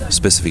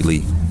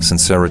specifically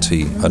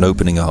sincerity and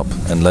opening up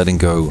and letting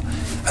go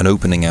and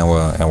opening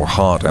our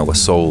heart, our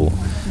soul,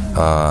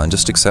 and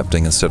just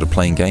accepting instead of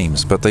playing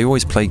games. But they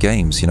always play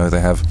games, you know,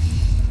 they have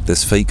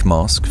this fake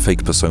mask,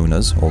 fake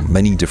personas, or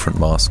many different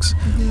masks.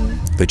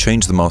 They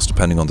change the mask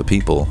depending on the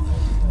people.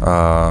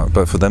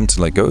 But for them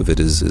to let go of it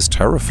is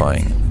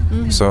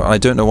terrifying. So I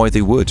don't know why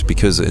they would,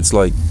 because it's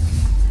like,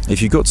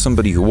 if you got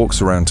somebody who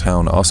walks around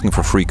town asking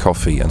for free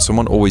coffee and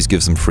someone always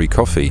gives them free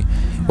coffee,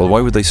 well,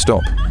 why would they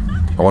stop?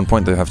 At one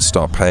point they have to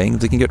start paying.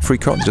 They can get free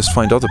coffee, just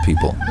find other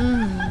people.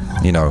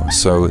 You know,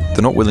 so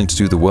they're not willing to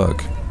do the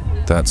work.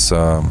 That's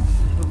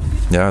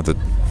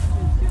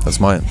that's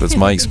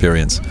my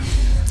experience.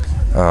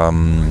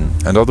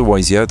 And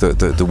otherwise,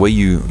 the way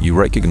you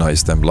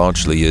recognize them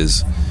largely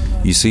is,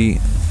 you see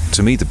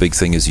to me, the big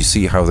thing is you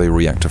see how they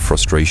react to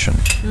frustration.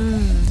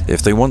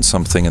 If they want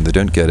something and they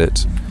don't get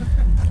it,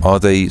 are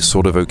they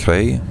sort of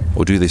okay,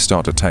 or do they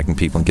start attacking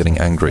people and getting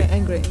angry?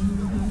 Angry.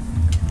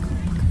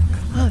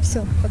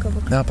 Все,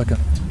 пока-пока. Да, пока.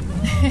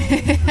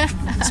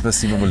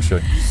 Спасибо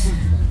большое.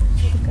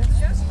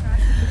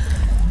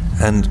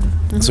 And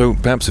so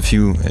perhaps a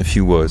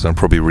few words. I'll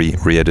probably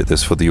re-edit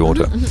this for the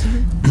order.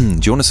 Do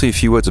you want to say a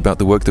few words about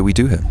the work that we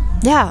do here?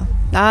 Yeah,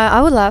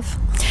 I would love.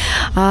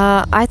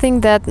 I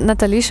think that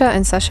Natalisha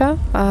and Sasha,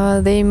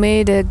 they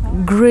made a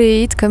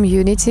great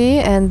community,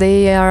 and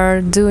they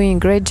are doing a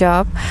great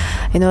job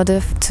in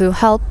order to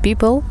help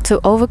people to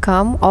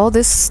overcome all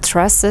these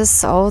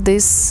stresses, all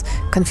this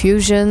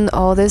confusion,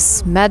 all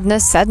this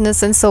madness,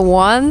 sadness, and so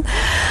on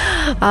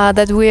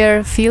that we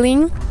are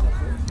feeling.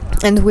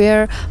 And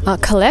we're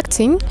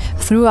collecting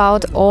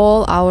throughout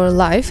all our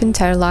life,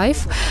 entire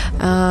life,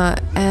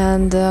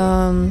 and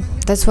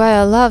that's why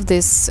I love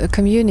this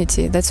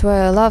community. That's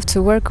why I love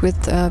to work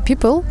with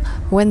people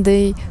when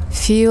they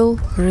feel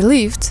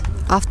relieved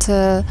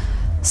after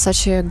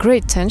such a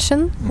great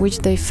tension which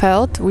they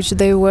felt, which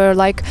they were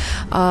like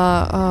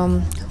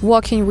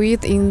walking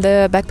with in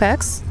the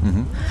backpacks.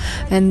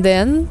 And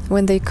then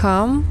when they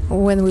come,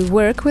 when we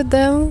work with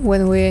them,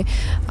 when we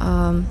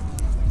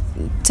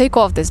take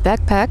off this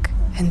backpack,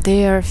 and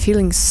they are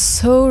feeling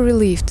so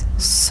relieved,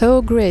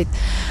 so great,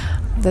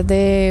 that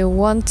they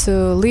want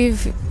to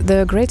live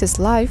the greatest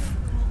life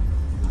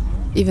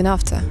even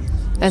after,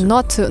 and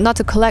not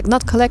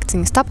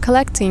collecting, stop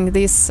collecting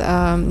these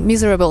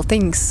miserable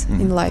things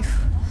in life.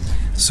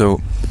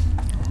 So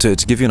to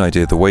give you an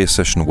idea, the way a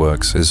session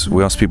works is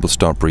we ask people to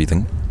start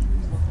breathing.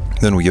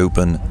 Then we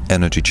open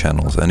energy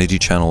channels. Energy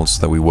channels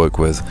that we work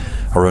with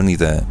are only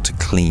there to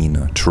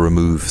clean, to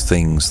remove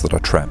things that are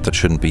trapped, that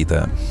shouldn't be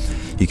there.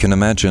 You can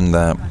imagine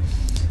that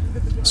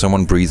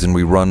someone breathes and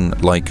we run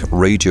like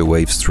radio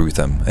waves through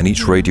them, and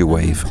each radio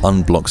wave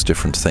unblocks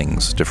different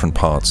things, different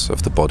parts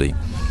of the body.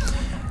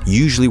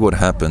 Usually what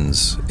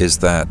happens is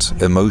that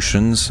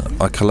emotions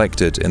are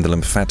collected in the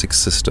lymphatic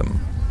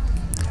system,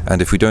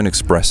 and if we don't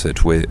express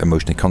it, we're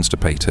emotionally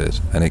constipated,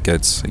 and it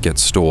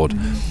gets stored.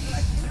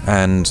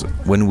 And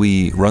when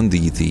we run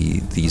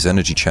these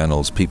energy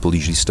channels, people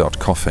usually start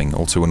coughing.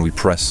 Also, when we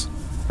press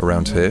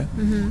around here,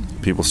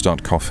 people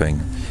start coughing.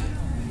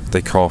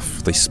 They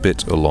cough, they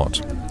spit a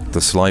lot.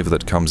 The saliva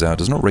that comes out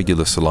is not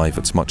regular saliva,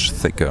 it's much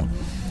thicker.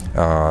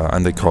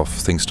 And they cough,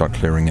 things start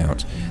clearing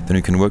out. Then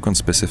you can work on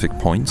specific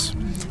points.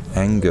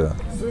 Anger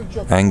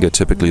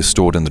typically is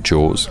stored in the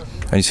jaws.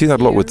 And you see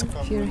that a lot with...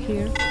 Fear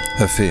here.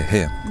 Fear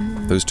here.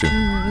 Those two.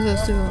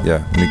 Those two.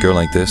 Yeah, when you go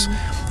like this.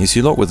 You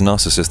see a lot with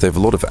narcissists, they have a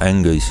lot of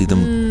anger. You see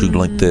them do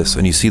like this,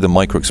 and you see the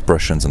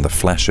micro-expressions and the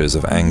flashes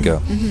of anger.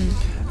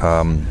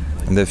 And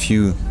there are a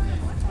few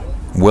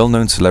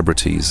well-known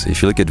celebrities.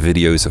 If you look at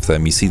videos of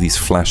them, you see these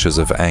flashes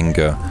of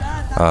anger.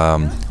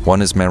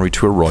 One is married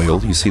to a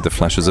royal. You see the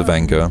flashes of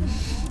anger.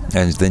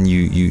 And then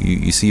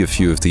you see a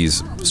few of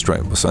these.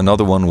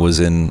 Another one was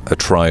in a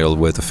trial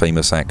with a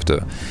famous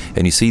actor.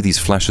 And you see these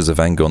flashes of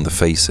anger on the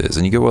faces.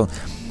 And you go, well,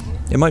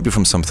 it might be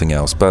from something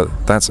else, but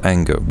that's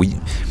anger.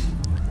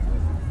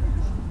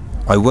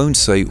 I won't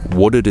say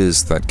what it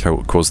is that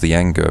caused the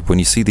anger. But when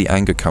you see the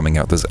anger coming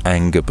out, there's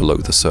anger below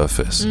the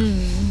surface.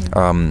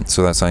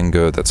 So that's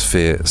anger, that's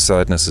fear.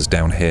 Sadness is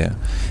down here.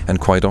 And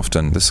quite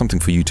often, there's something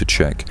for you to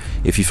check.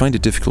 If you find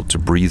it difficult to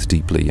breathe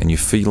deeply and you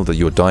feel that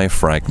your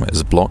diaphragm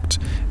is blocked,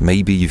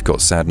 maybe you've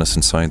got sadness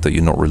inside that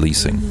you're not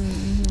releasing.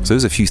 So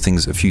there's a few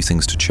things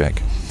to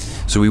check.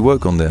 So we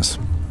work on this.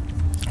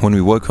 When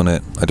we work on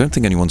it, I don't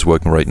think anyone's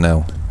working right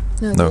now.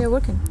 No, they're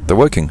working. They're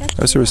working?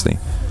 Oh, seriously?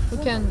 We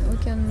can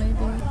maybe...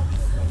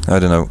 I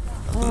don't know.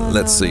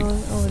 Let's see.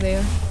 Over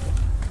there.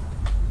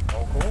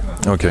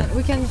 Okay.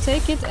 We can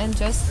take it and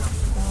just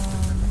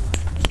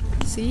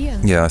see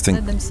and I think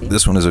let them see.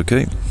 This one is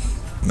okay.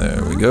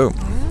 There we go.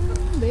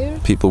 There.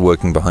 People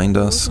working behind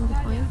us.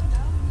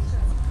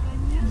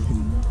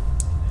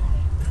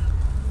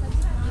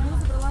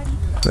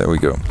 There we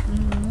go.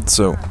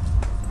 So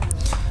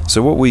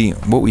what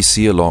we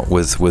see a lot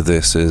with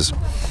this is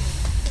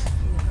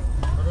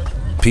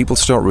people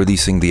start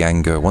releasing the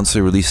anger. Once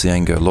they release the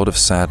anger, a lot of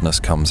sadness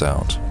comes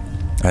out.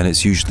 And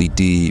it's usually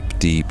deep,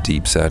 deep,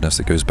 deep sadness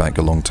that goes back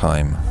a long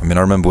time. I mean,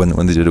 I remember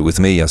when they did it with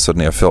me, I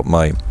felt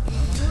my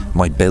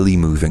belly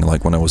moving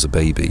like when I was a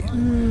baby.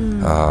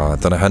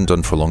 That I hadn't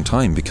done for a long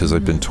time because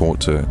I'd been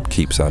taught to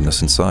keep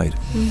sadness inside.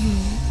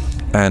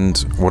 And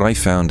what I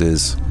found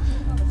is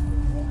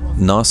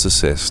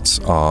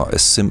narcissists are a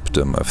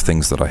symptom of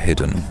things that are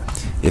hidden.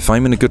 If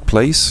I'm in a good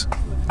place,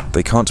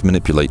 they can't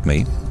manipulate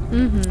me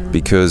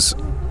because...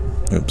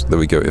 Oops, there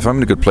we go. If I'm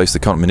in a good place, they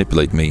can't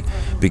manipulate me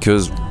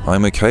because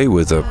I'm okay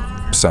with the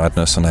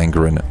sadness and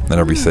anger and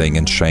everything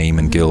and shame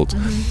and guilt.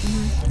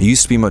 It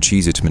used to be much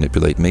easier to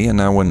manipulate me, and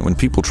now when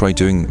people try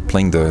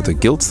playing the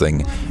guilt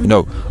thing,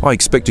 I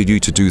expected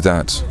you to do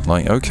that.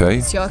 Like, okay.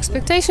 It's your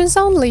expectations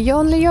only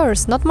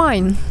yours, not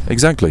mine.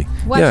 Exactly.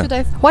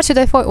 Why should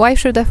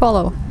I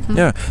follow?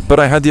 Yeah, but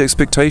I had the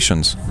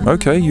expectations.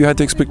 Okay, you had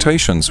the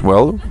expectations.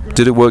 Well,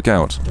 did it work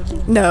out?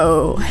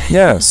 No.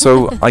 Yeah,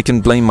 so I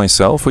can blame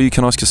myself, or you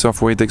can ask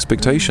yourself, where are the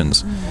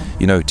expectations?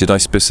 You know, did I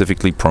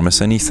specifically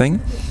promise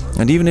anything?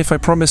 And even if I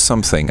promise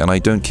something and I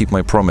don't keep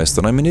my promise,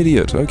 then I'm an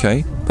idiot.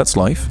 Okay, that's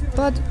life.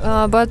 But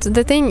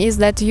the thing is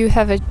that you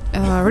have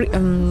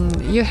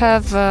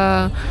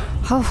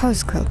how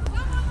is it called?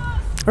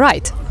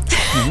 Right.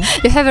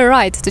 You have a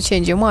right to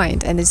change your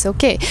mind, and it's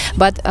okay.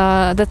 But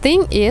the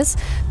thing is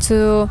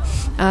to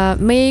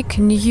make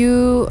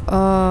new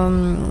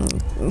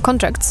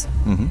contracts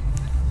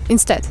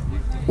instead.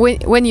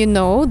 When you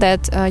know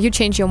that you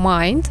change your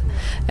mind,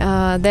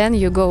 then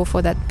you go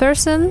for that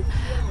person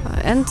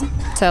and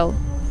tell,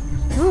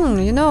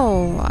 you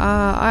know,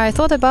 I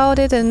thought about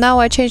it and now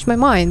I changed my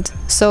mind.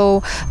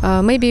 So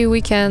maybe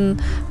we can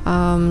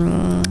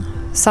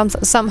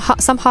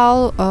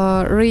somehow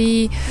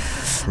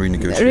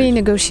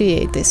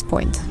renegotiate this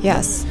point.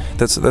 Yes,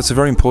 that's a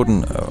very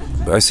important.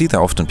 I see that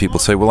often. People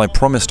say, "Well, I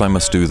promised I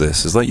must do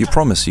this." It's like you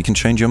promise, you can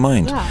change your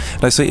mind. Yeah.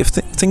 And I say, if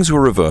things were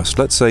reversed,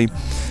 let's say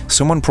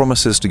someone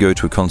promises to go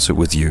to a concert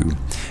with you,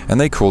 and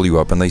they call you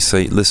up and they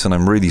say, "Listen,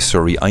 I'm really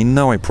sorry. I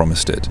know I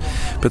promised it,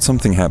 but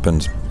something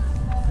happened.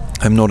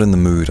 I'm not in the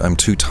mood. I'm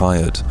too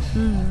tired.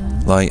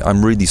 Like,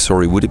 I'm really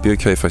sorry. Would it be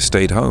okay if I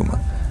stayed home?"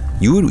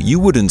 You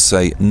wouldn't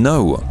say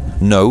no.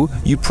 No,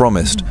 you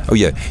promised. Oh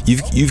yeah,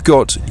 you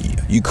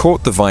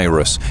caught the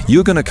virus.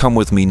 You're going to come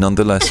with me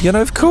nonetheless. You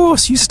know, of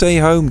course, you stay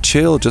home,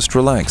 chill, just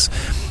relax.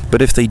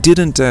 But if they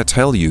didn't dare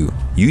tell you,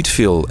 you'd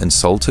feel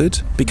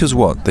insulted because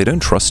what? They don't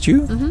trust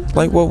you?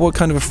 Like, well, what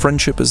kind of a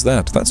friendship is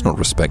that? That's not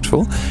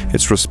respectful.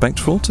 It's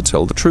respectful to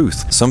tell the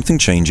truth. Something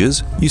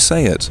changes, you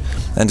say it.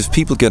 And if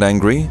people get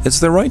angry, it's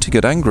their right to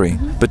get angry.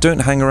 But don't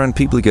hang around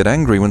people who get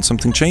angry when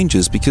something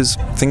changes, because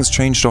things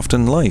changed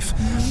often in life.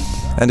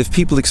 And if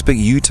people expect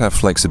you to have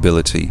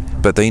flexibility,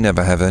 but they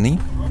never have any,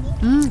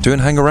 don't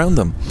hang around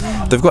them.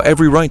 They've got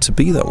every right to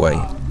be that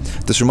way.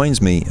 This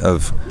reminds me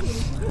of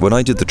when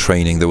I did the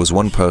training. There was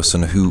one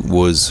person who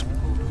was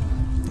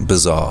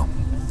bizarre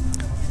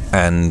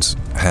and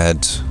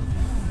had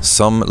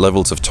some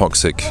levels of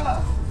toxic...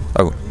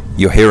 Oh,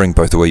 you're hearing,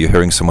 by the way, you're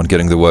hearing someone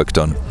getting the work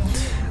done.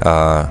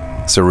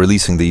 So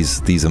releasing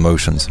these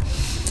emotions.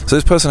 So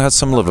this person had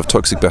some level of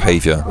toxic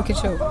behavior. We can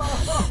show.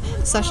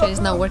 Sasha is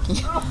now working.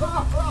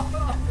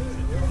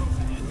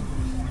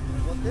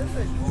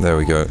 There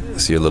we go.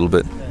 See a little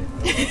bit.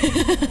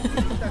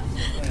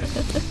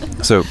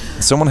 So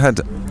someone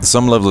had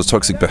some level of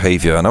toxic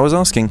behavior, and I was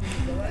asking,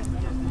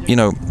 you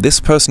know, this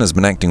person has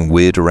been acting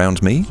weird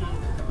around me,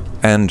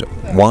 and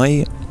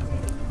why?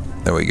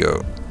 There we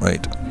go.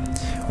 Right.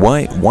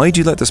 Why do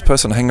you let this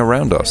person hang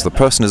around us? The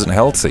person isn't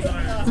healthy.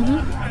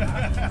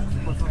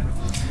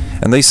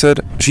 And they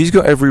said, she's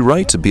got every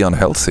right to be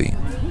unhealthy,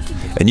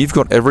 and you've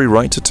got every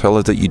right to tell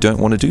her that you don't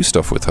want to do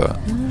stuff with her.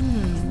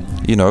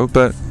 You know,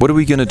 but what are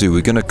we going to do?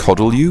 We're going to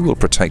coddle you? We'll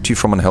protect you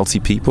from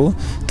unhealthy people?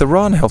 There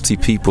are unhealthy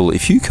people.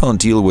 If you can't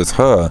deal with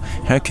her,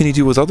 how can you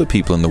deal with other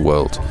people in the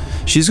world?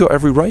 She's got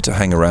every right to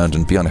hang around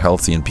and be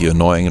unhealthy and be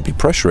annoying and be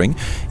pressuring.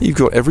 You've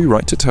got every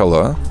right to tell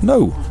her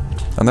no.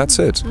 And that's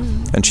it.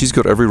 And she's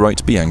got every right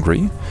to be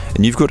angry,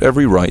 and you've got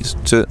every right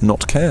to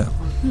not care.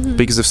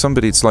 Because if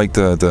somebody, it's like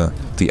the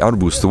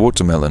arbus, the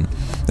watermelon.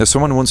 If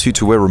someone wants you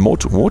to wear a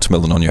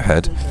watermelon on your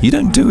head, you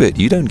don't do it.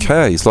 You don't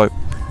care. It's like,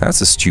 that's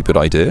a stupid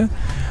idea.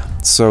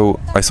 So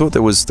I thought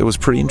that was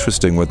pretty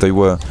interesting, where they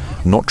were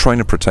not trying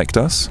to protect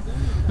us,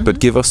 but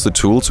give us the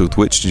tools with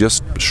which to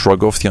just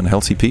shrug off the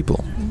unhealthy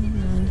people.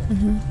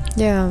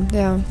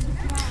 Yeah.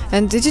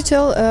 And did you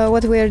tell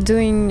what we are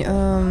doing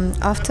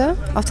after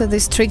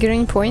these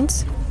triggering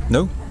points?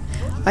 No.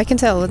 I can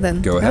tell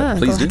then. Go ahead,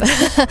 please do.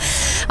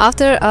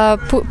 After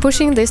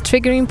pushing these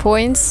triggering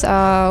points,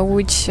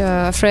 which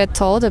Fred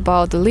told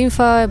about the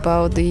lympha,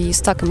 about the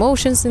stuck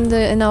emotions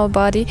in our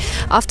body,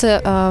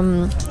 after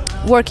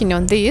working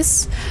on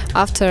this,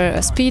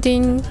 after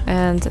spitting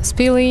and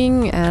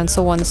spilling and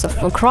so on and so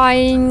forth,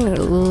 crying,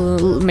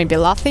 maybe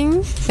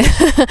laughing,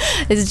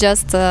 it's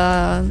just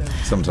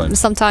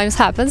sometimes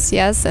happens,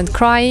 yes, and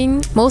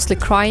crying, mostly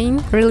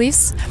crying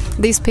relieves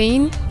this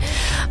pain,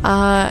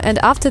 and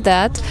after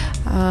that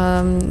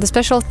the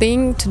special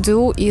thing to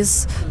do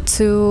is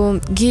to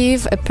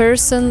give a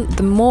person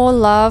the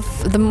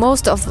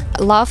most of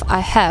love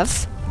I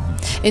have,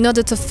 in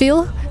order to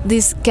fill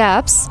these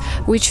gaps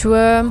which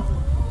were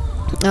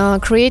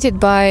created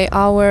by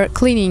our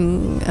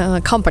cleaning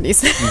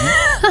companies.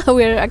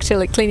 We're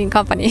actually a cleaning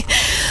company.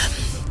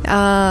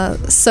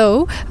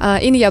 So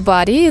in your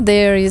body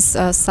there is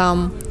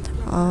some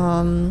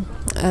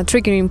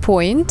triggering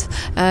point.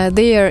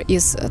 There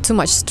is too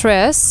much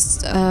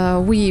stress.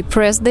 We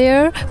press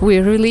there, we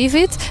relieve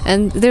it,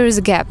 and there is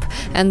a gap.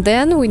 And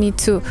then we need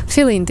to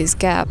fill in this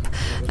gap.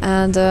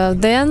 And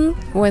then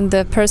when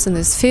the person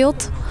is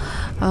filled,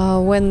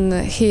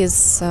 when he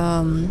is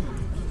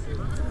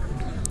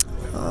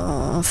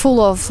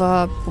full of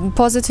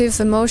positive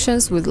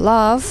emotions with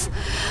love,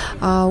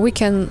 we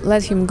can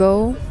let him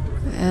go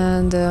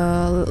and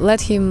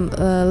let him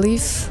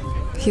live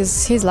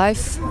his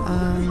life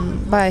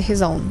by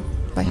his own.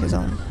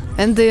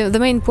 And the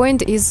main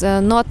point is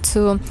not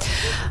to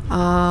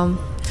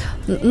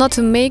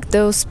make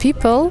those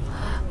people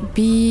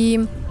be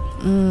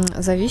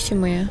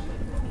зависимые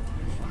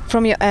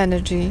from your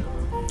energy.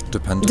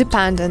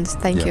 Dependent,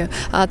 thank you.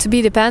 To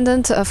be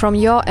dependent from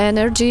your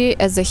energy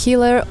as a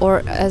healer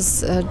or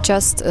as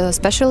just a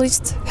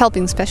specialist,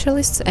 helping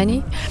specialists,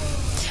 any.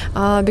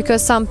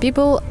 Because some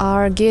people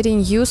are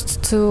getting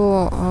used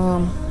to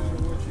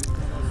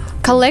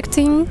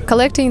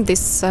collecting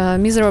these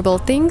miserable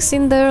things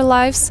in their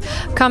lives,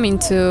 coming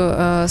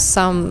to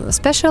some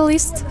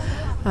specialist.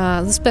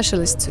 The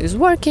specialist is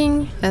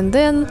working, and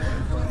then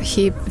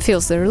he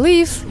feels the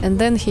relief, and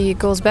then he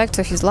goes back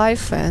to his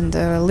life and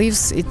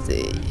leaves it,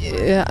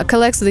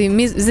 collects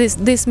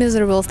these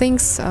miserable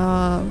things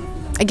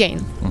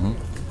again.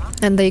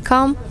 And they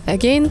come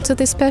again to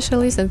the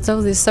specialist, and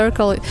so this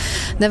circle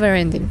never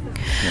ending.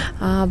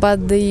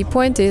 But the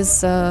point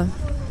is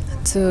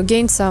to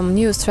gain some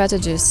new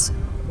strategies,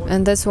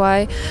 and that's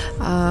why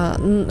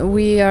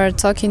we are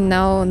talking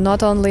now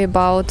not only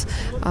about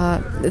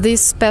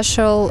this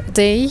special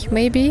day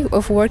maybe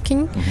of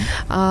working,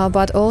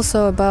 but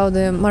also about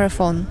the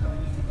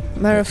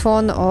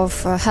marathon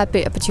of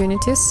happy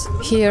opportunities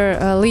here,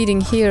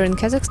 leading here in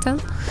Kazakhstan.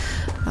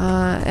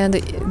 And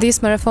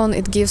this marathon,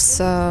 it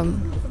gives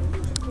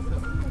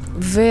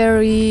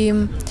very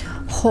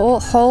whole,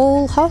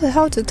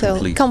 how to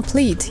tell,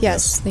 complete,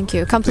 yes, thank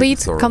you,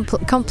 complete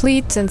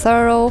and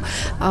thorough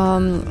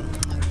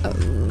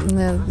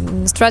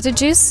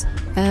strategies,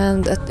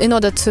 and in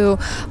order to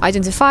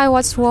identify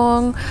what's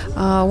wrong,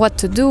 what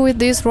to do with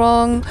this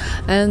wrong,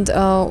 and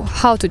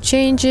how to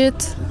change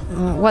it,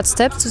 what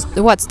steps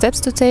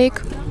to take,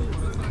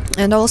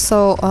 and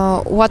also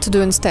what to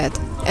do instead,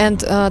 and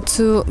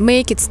to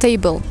make it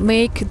stable,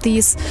 make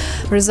these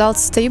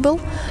results stable,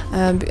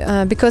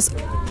 because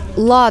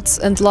lots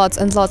and lots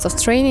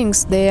of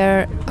trainings, they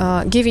are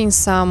giving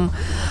some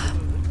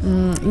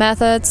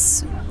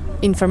methods,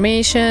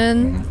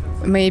 information,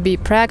 maybe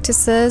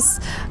practices,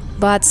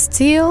 but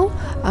still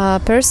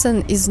a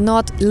person is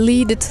not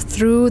led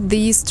through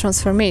this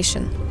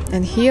transformation.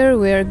 And here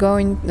we are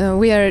doing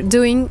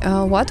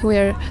what? We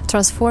are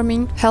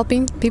transforming,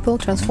 helping people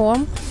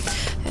transform,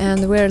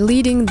 and we are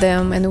leading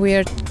them, and we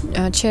are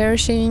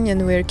cherishing,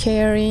 and we are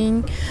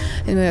caring,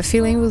 and we are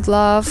filling with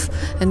love,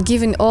 and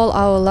giving all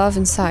our love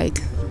inside.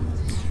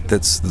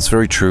 That's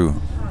very true.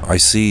 I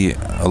see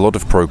a lot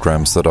of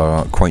programs that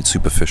are quite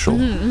superficial.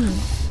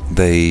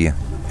 They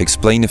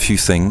explain a few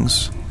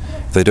things,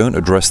 they don't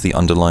address the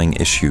underlying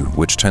issue,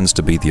 which tends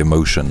to be the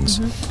emotions,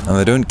 and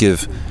they don't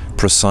give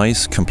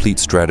precise, complete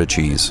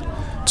strategies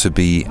to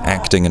be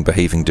acting and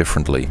behaving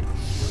differently.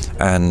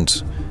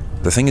 And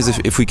the thing is,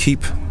 if we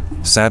keep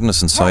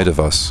sadness inside of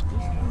us,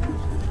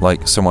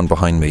 like someone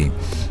behind me,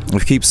 if we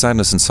keep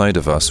sadness inside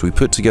of us, we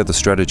put together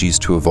strategies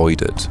to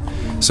avoid it.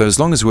 So as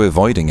long as we're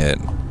avoiding it,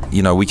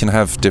 you know, we can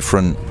have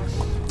different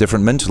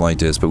mental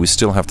ideas, but we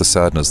still have the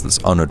sadness that's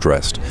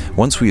unaddressed.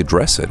 Once we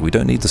address it, we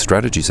don't need the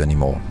strategies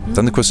anymore.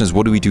 Then the question is,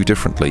 what do we do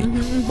differently?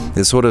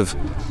 It's sort of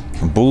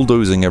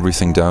bulldozing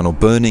everything down or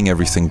burning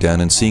everything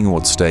down and seeing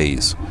what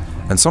stays.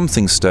 And some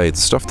things stay. The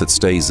stuff that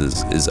stays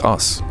is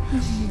us.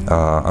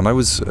 And I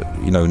was,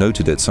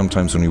 noted it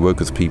sometimes when we work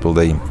with people,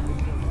 they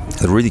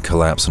really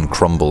collapse and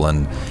crumble.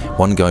 And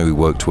one guy we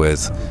worked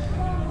with,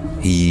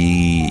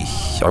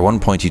 at one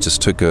point he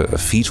just took a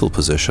fetal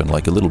position,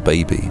 like a little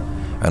baby,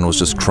 and was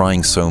just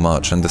crying so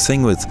much. And the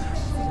thing with,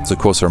 so of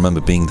course I remember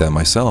being there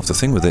myself, the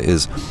thing with it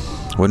is,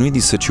 when we're in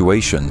these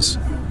situations,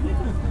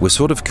 we're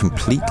sort of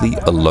completely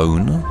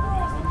alone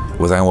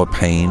with our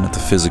pain, the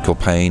physical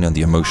pain and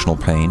the emotional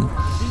pain.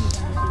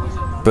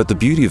 But the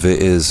beauty of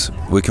it is,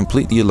 we're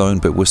completely alone,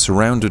 but we're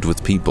surrounded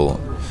with people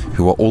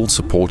who are all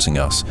supporting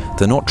us.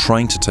 They're not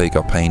trying to take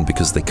our pain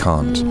because they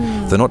can't.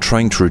 They're not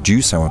trying to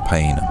reduce our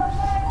pain,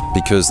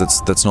 because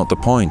that's not the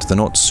point. They're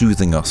not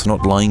soothing us, they're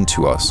not lying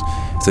to us.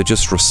 They're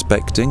just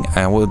respecting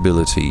our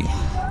ability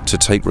to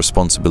take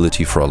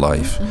responsibility for our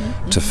life,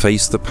 to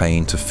face the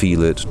pain, to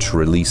feel it, to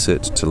release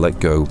it, to let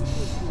go,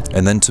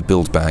 and then to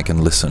build back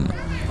and listen.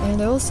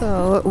 And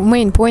also,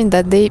 main point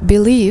that they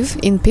believe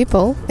in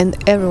people and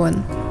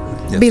everyone.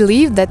 Yes.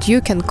 Believe that you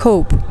can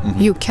cope,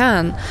 you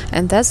can,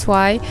 and that's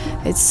why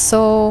it's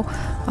so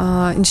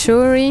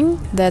ensuring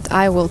that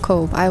I will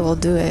cope, I will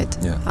do it.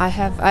 Yeah. I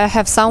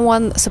have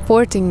someone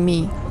supporting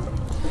me.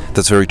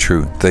 That's very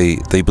true.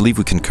 They believe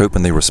we can cope,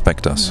 and they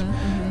respect us.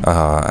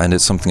 And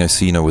it's something I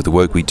see, with the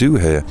work we do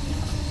here.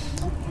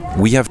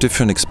 We have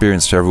different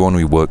experience to everyone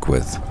we work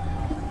with,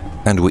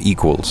 and we're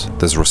equals.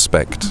 There's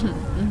respect.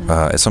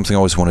 It's something I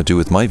always want to do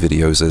with my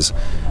videos is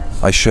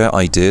I share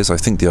ideas. I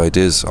think the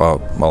ideas are,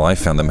 well, I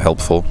found them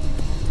helpful.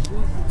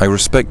 I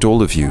respect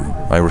all of you.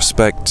 I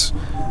respect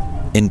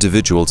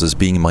individuals as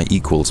being my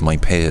equals, my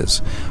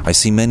peers. I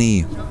see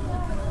many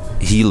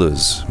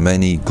healers,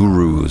 many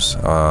gurus,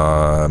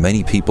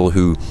 many people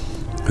who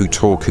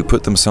talk, who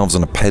put themselves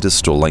on a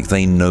pedestal like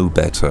they know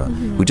better.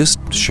 We're just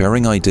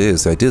sharing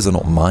ideas. The ideas are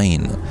not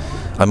mine.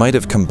 I might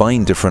have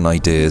combined different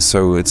ideas,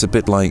 so it's a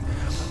bit like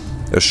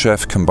a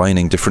chef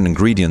combining different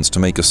ingredients to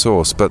make a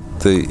sauce, but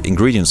the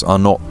ingredients are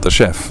not the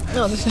chef.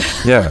 No, the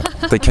chef. Yeah,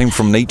 they came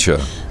from nature.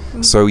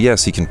 So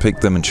yes, he can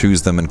pick them and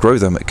choose them and grow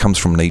them. It comes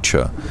from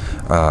nature,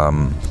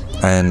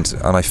 and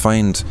I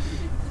find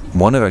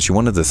one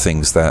of the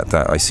things that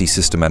I see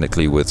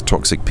systematically with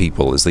toxic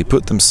people is they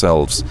put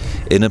themselves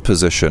in a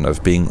position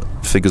of being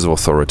figures of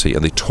authority,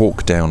 and they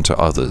talk down to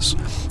others.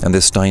 And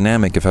this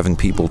dynamic of having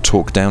people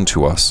talk down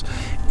to us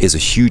is a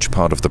huge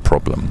part of the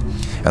problem.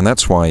 And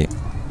that's why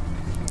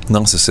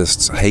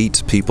narcissists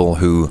hate people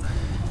who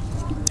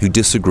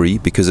disagree,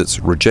 because it's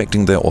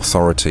rejecting their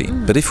authority.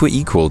 But if we're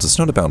equals, it's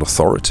not about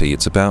authority,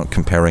 it's about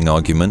comparing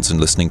arguments and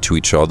listening to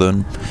each other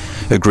and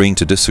agreeing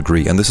to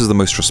disagree. And this is the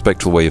most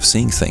respectful way of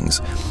seeing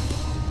things.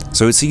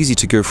 So it's easy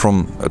to go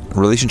from a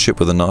relationship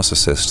with a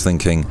narcissist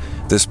thinking,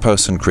 this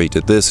person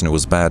created this and it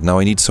was bad, now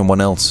I need someone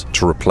else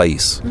to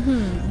replace.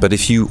 But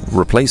if you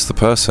replace the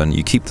person,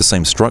 you keep the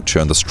same structure,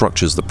 and the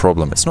structure is the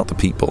problem. It's not the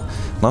people.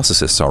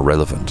 Narcissists are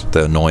relevant.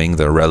 They're annoying,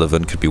 they're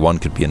relevant, could be one,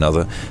 could be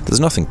another. There's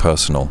nothing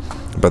personal.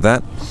 But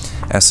that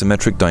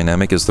asymmetric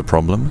dynamic is the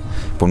problem.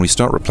 When we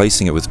start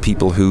replacing it with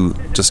people who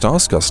just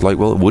ask us, like,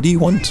 well, what do you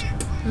want?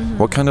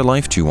 What kind of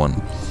life do you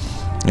want?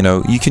 You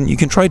know, you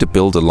can try to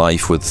build a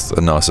life with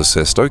a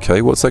narcissist.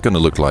 Okay, what's that going to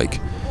look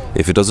like?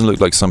 If it doesn't look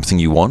like something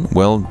you want,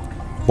 well,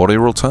 what are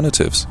your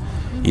alternatives?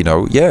 You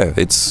know, yeah,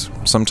 it's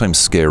sometimes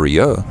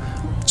scarier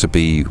to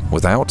be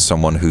without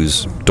someone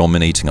who's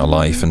dominating our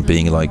life and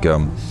being like,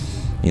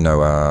 you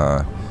know,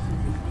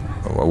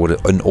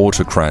 an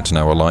autocrat in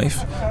our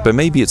life. But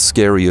maybe it's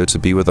scarier to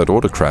be with that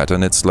autocrat,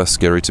 and it's less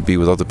scary to be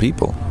with other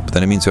people. But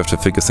then it means you have to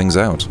figure things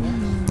out.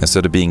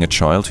 Instead of being a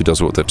child who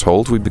does what they're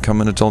told, we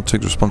become an adult who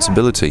takes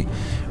responsibility,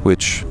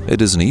 which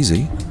it isn't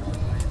easy.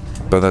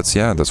 But that's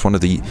one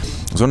of the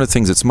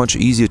things. It's much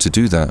easier to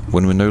do that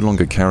when we're no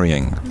longer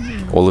carrying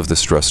all of this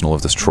stress and all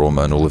of this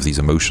trauma and all of these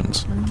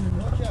emotions.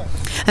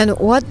 And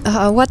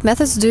what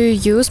methods do you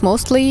use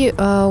mostly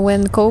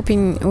when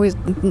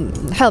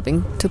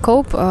helping to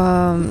cope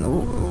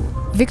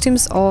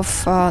victims of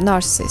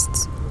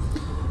narcissists?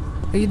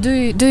 Do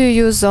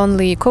you use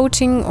only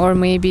coaching, or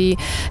maybe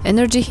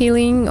energy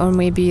healing, or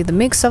maybe the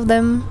mix of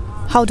them?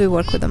 How do you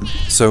work with them?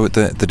 So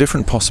the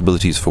different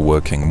possibilities for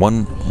working.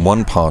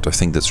 One part I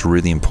think that's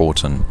really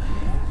important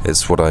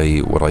is what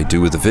I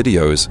do with the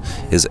videos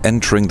is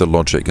entering the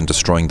logic and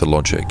destroying the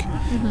logic,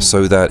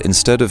 so that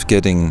instead of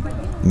getting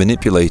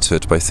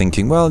manipulated by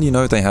thinking, well, you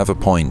know, they have a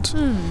point,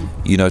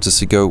 you know,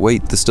 to go,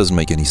 wait, this doesn't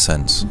make any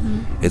sense.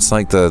 It's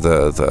like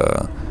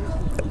the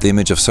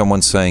image of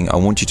someone saying, I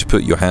want you to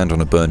put your hand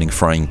on a burning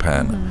frying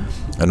pan,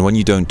 and when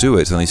you don't do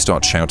it, then they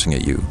start shouting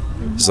at you.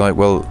 It's like,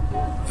 well,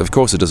 of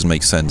course it doesn't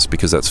make sense,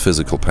 because that's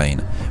physical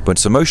pain. But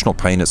it's emotional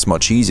pain. It's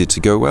much easier to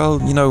go, well,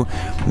 you know,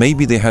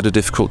 maybe they had a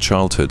difficult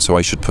childhood, so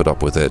I should put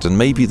up with it, and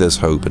maybe there's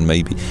hope, and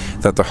maybe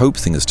that the hope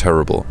thing is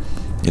terrible.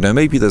 You know,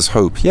 maybe there's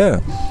hope, yeah.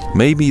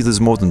 Maybe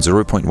there's more than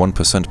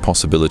 0.1%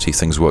 possibility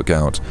things work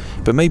out,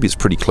 but maybe it's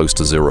pretty close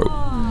to zero.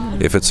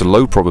 If it's a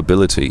low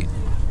probability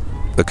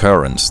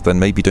occurrence, then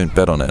maybe don't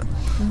bet on it.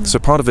 So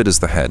part of it is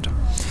the head.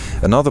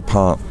 Another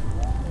part,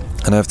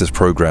 and I have this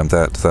program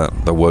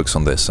that works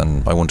on this,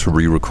 and I want to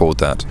re-record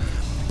that,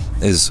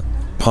 is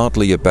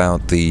partly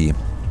about the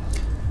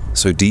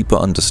deeper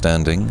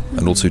understanding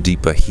and also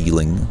deeper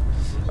healing,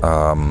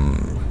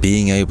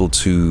 being able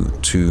to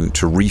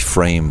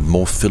reframe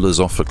more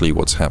philosophically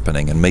what's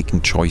happening and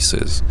making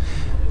choices.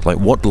 Like,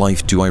 what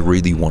life do I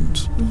really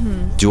want?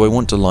 Do I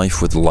want a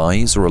life with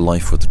lies or a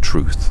life with the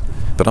truth?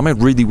 But am I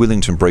really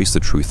willing to embrace the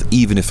truth,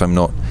 even if I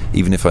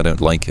don't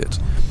like it?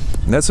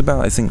 And that's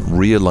about, I think,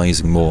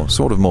 realizing more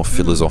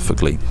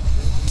philosophically.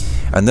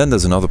 And then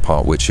there's another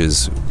part which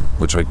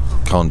I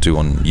can't do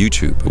on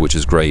YouTube, but which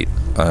is great,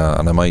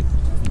 and I might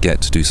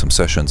get to do some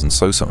sessions and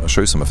show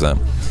some of them.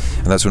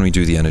 And that's when we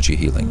do the energy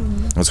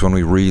healing. That's when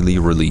we really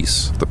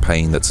release the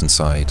pain that's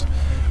inside.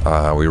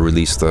 We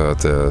release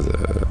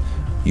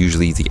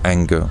usually the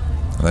anger,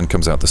 and then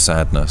comes out the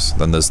sadness.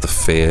 Then there's the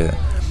fear.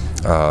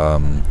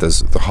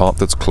 There's the heart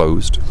that's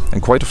closed,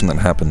 and quite often that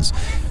happens.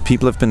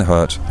 People have been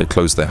hurt, they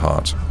close their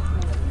heart.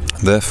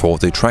 Therefore,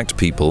 they attract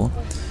people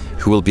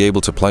who will be able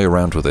to play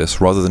around with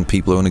this rather than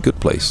people who are in a good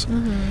place.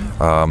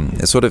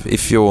 It's sort of,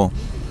 if you're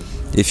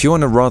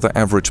in a rather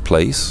average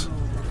place,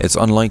 it's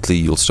unlikely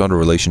you'll start a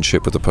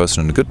relationship with a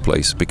person in a good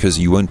place, because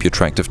you won't be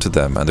attractive to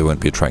them and they won't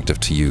be attractive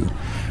to you.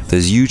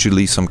 There's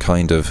usually some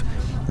kind of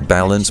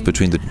balance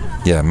between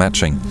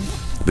matching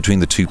between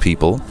the two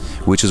people,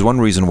 which is one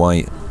reason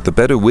why the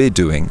better we're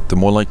doing, the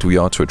more likely we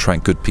are to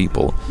attract good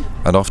people.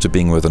 And after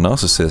being with a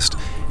narcissist,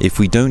 if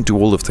we don't do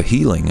all of the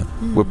healing,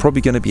 we're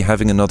probably going to be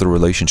having another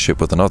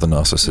relationship with another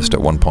narcissist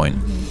at one point.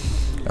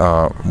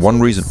 One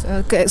reason...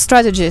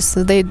 strategies.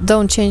 They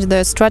don't change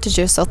their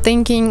strategies of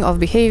thinking, of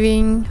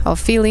behaving, of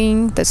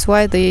feeling. That's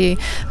why they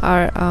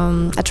are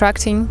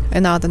attracting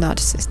another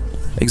narcissist.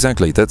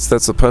 Exactly. That's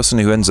the person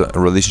who ends a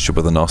relationship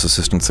with a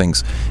narcissist and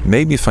thinks,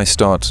 maybe if I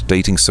start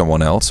dating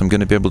someone else, I'm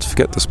going to be able to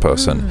forget this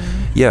person.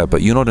 Yeah,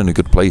 but you're not in a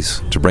good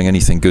place to bring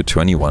anything good to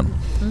anyone.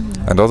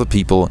 And other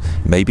people,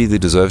 maybe they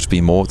deserve to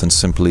be more than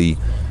simply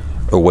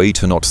a way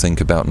to not think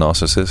about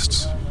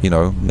narcissists. You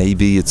know,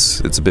 maybe it's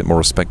a bit more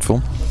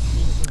respectful.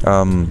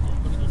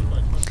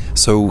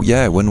 So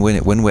yeah, when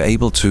we're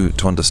able to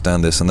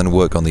understand this and then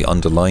work on the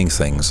underlying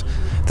things,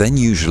 then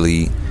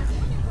usually,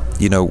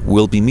 you know,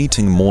 we'll be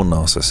meeting more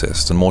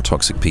narcissists and more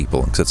toxic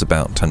people, because it's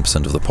about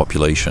 10% of the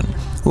population.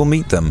 We'll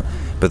meet them,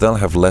 but they'll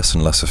have less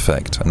and less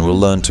effect, and we'll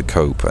learn to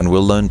cope, and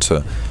we'll learn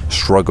to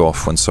shrug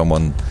off when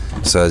someone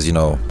says, you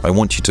know, I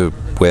want you to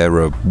wear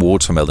a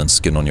watermelon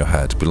skin on your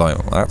head. Be like,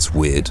 well, that's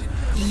weird.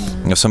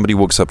 If somebody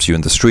walks up to you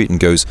in the street and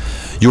goes,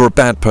 you're a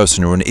bad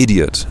person, you're an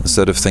idiot,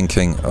 instead of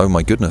thinking, oh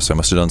my goodness, I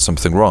must have done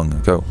something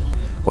wrong, go,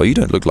 well, you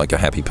don't look like a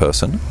happy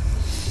person.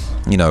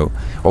 You know,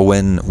 or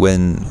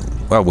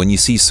when you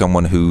see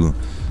someone who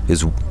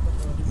is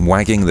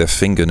wagging their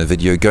finger in a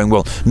video going,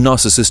 well,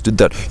 narcissist did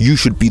that, you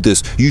should be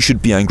this, you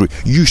should be angry,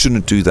 you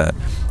shouldn't do that.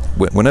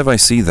 Whenever I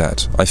see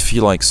that, I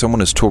feel like someone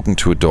is talking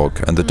to a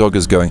dog, and the dog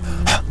is going,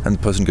 and the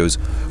person goes,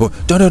 oh,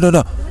 no, and the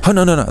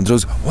dog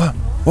goes, what?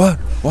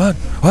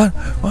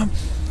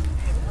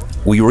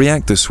 We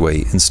react this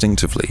way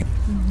instinctively,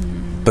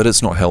 but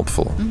it's not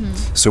helpful.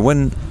 So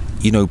when,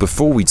 you know,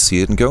 before we'd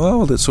see it and go,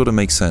 oh, that sort of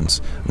makes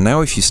sense.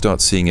 Now if you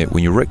start seeing it,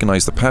 when you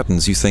recognize the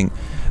patterns, you think,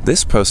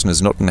 this person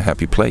is not in a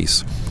happy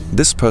place.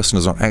 This person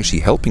is not actually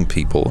helping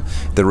people.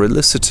 They're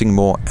eliciting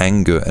more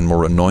anger and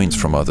more annoyance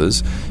from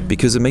others,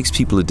 because it makes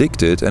people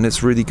addicted, and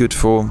it's really good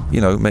for, you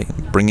know,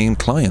 bringing in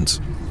clients.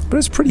 But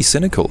it's pretty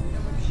cynical.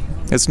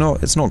 It's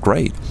not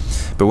great.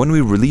 But when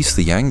we release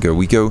the anger,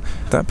 we go,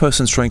 that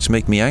person's trying to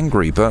make me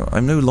angry, but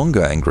I'm no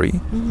longer angry.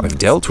 I've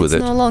dealt with it.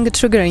 It's no longer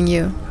triggering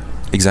you.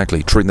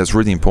 Exactly, that's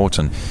really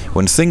important.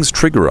 When things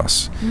trigger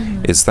us,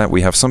 it's that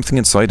we have something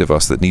inside of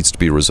us that needs to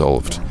be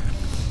resolved.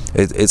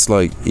 It's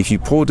like if you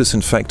pour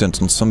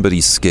disinfectant on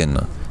somebody's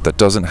skin that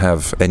doesn't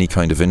have any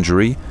kind of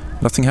injury,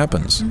 nothing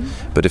happens.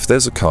 But if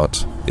there's a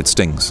cut, it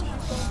stings.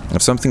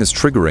 If something is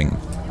triggering,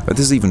 this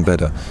is even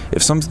better.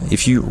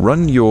 If you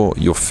run your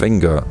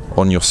finger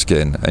on your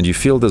skin and you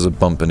feel there's a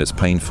bump and it's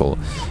painful,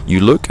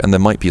 you look and there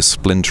might be a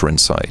splinter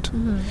inside.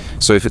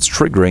 So if it's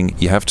triggering,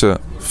 you have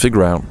to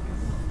figure out,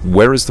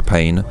 where is the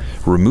pain,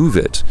 remove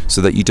it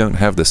so that you don't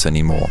have this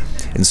anymore.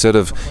 Instead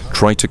of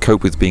try to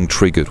cope with being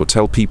triggered or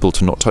tell people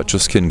to not touch your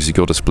skin because you've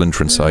got a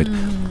splinter inside.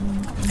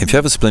 If you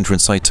have a splinter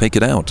inside, take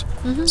it out,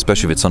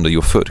 especially if it's under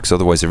your foot, because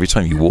otherwise every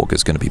time you walk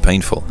it's going to be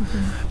painful.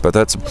 But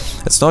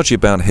it's largely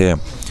about here,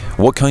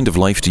 what kind of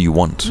life do you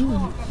want?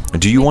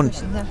 Do you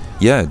want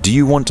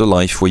a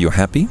life where you're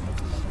happy?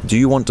 Do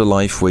you want a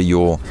life where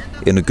you're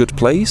in a good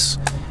place?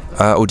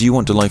 Or do you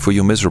want a life where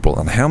you're miserable?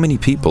 And how many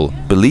people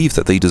believe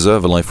that they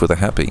deserve a life where they're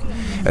happy?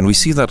 And we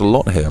see that a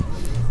lot here.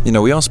 You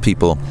know, we ask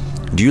people,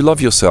 do you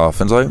love yourself?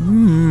 And it's like,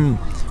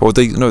 or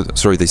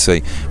they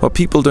say, well,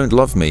 people don't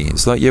love me.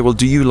 It's like, yeah, well,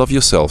 do you love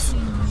yourself?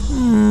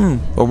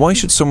 Well, why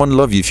should someone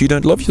love you if you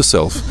don't love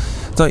yourself?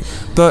 It's like,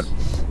 but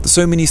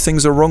so many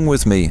things are wrong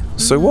with me.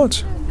 So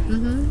what?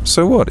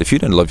 So what? If you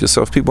don't love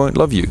yourself, people won't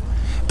love you.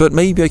 But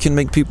maybe I can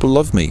make people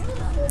love me.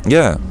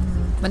 Yeah.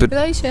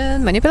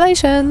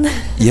 Manipulation.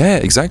 Yeah,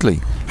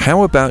 exactly.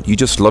 How about you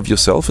just love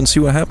yourself and see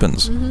what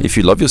happens? If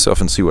you love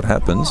yourself and see what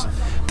happens,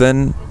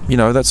 then, you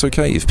know, that's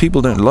okay. If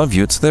people don't love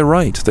you, it's their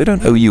right. They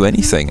don't owe you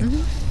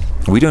anything.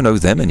 We don't owe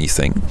them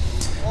anything.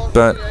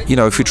 But, you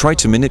know, if we try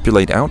to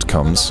manipulate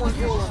outcomes,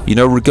 you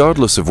know,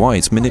 regardless of why,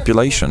 it's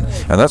manipulation.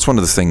 And that's one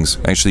of the things,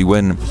 actually,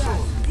 when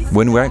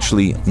we're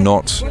actually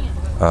not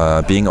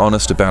being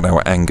honest about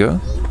our anger,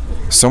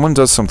 someone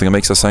does something that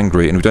makes us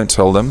angry and we don't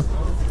tell them,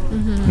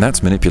 and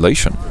that's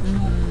manipulation.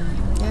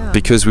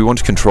 Because we want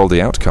to control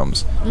the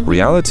outcomes.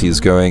 Reality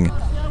is going,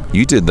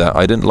 you did that,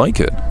 I didn't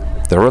like it.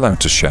 They're allowed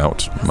to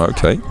shout.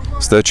 Okay,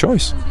 it's their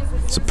choice.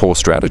 It's a poor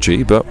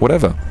strategy, but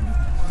whatever.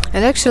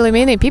 And actually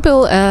many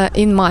people,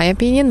 in my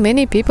opinion,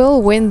 many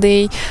people, when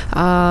they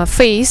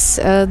face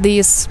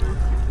this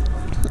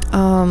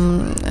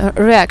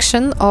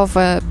reaction of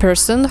a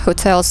person who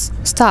tells,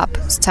 stop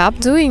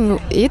doing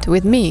it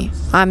with me,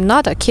 I'm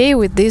not okay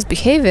with this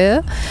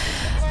behavior,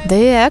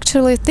 they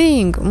actually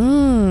think,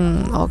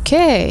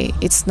 okay,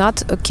 it's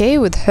not okay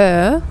with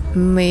her,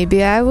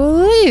 maybe I will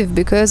leave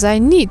because I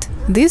need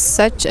this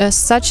such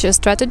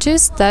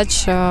strategies,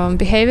 such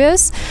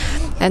behaviors,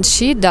 and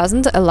she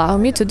doesn't allow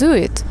me to do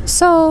it.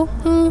 So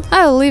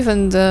I'll leave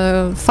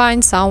and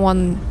find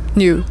someone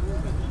new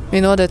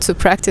in order to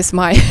practice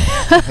my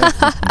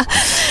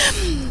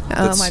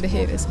my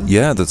behaviors.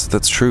 Yeah,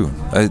 that's true.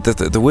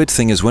 The weird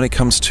thing is, when it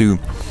comes to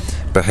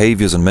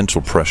behaviors and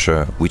mental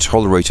pressure, we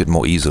tolerate it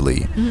more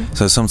easily.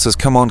 So someone says,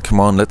 come on,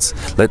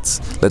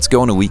 let's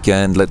go on a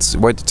weekend,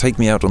 take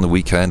me out on the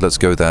weekend, let's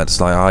go there. It's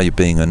like, you're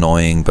being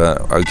annoying,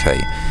 but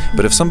okay.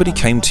 But if somebody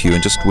came to you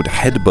and just would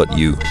headbutt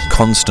you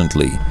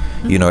constantly,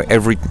 you know,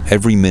 every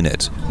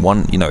minute,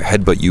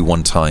 headbutt you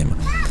one time,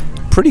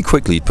 pretty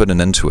quickly put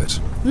an end to it.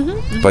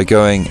 By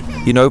going,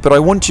 you know, but I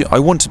want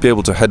to be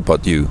able to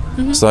headbutt you.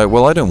 It's like,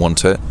 well, I don't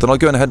want it, then I'll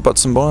go and headbutt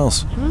somebody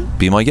else.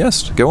 Be my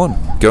guest, go and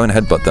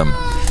headbutt them.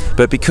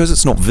 But because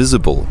it's not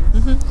visible,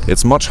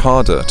 it's much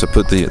harder to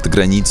put the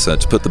granica,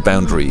 to put the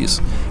boundaries.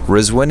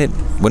 Whereas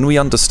when we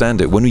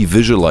understand it, when we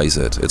visualize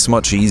it, it's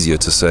much easier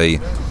to say,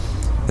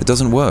 it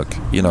doesn't work.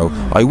 You know,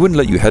 I wouldn't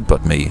let you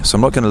headbutt me, so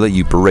I'm not going to let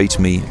you berate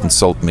me,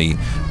 insult me,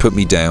 put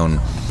me down.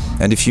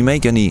 And if you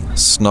make any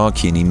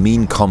snarky, any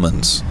mean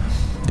comments,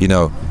 you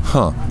know,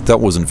 that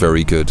wasn't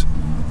very good.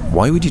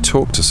 Why would you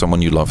talk to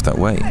someone you love that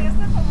way?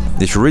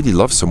 If you really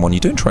love someone, you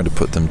don't try to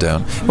put them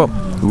down. Well,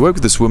 we worked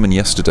with this woman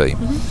yesterday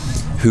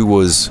who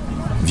was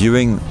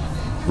viewing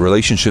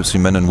relationships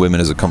between men and women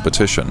as a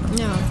competition.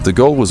 Yeah. The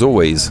goal was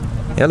always,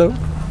 hello,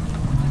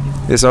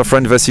 it's our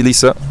friend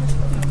Vasilisa,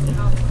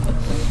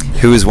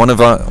 who is one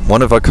of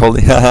our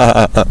colleagues.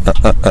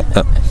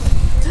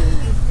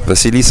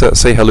 Vasilisa,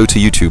 say hello to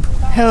YouTube.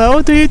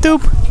 Hello to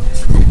YouTube.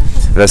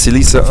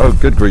 Vasilisa, oh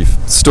good grief,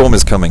 storm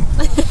is coming.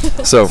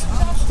 So,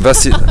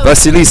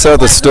 Vasilisa,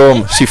 the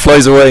storm, she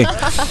flies away.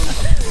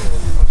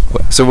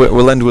 So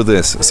we'll end with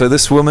this. So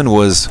this woman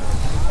was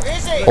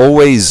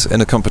always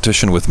in a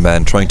competition with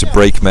men, trying to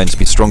break men, to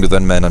be stronger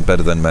than men and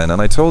better than men.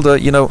 And I told her,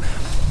 you know,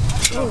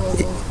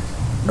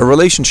 a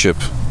relationship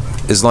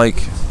is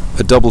like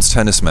a doubles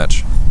tennis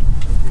match.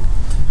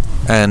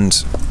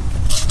 And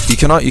you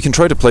can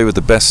try to play with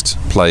the best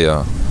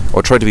player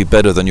or try to be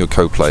better than your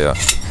co-player.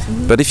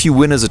 But if you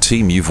win as a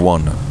team, you've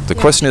won. The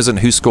question isn't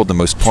who scored the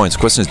most points. The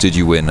question is, did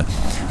you win?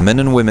 Men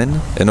and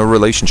women in a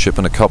relationship,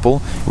 in a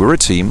couple, we're a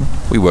team.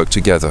 We work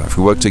together. If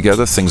we work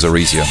together, things are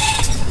easier.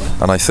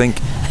 And I think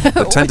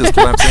the tent is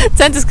collapsing.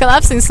 Tent is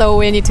collapsing, so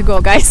we need to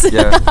go, guys.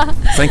 Yeah.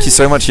 Thank you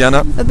so much,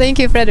 Jana. Thank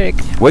you, Frederick.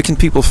 Where can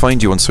people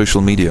find you on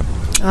social media?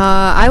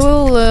 I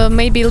will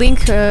maybe link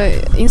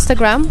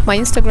Instagram, my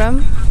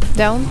Instagram,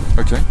 down.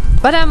 Okay.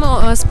 But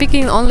I'm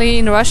speaking only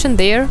in Russian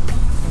there.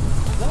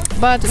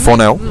 But for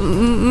now,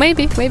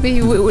 maybe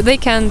they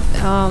can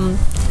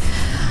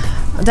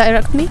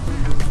direct me.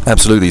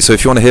 Absolutely. So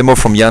if you want to hear more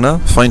from Jana,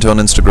 find her on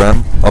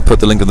Instagram. I'll put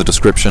the link in the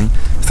description.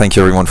 Thank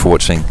you everyone for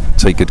watching.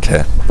 Take good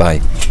care.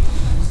 Bye.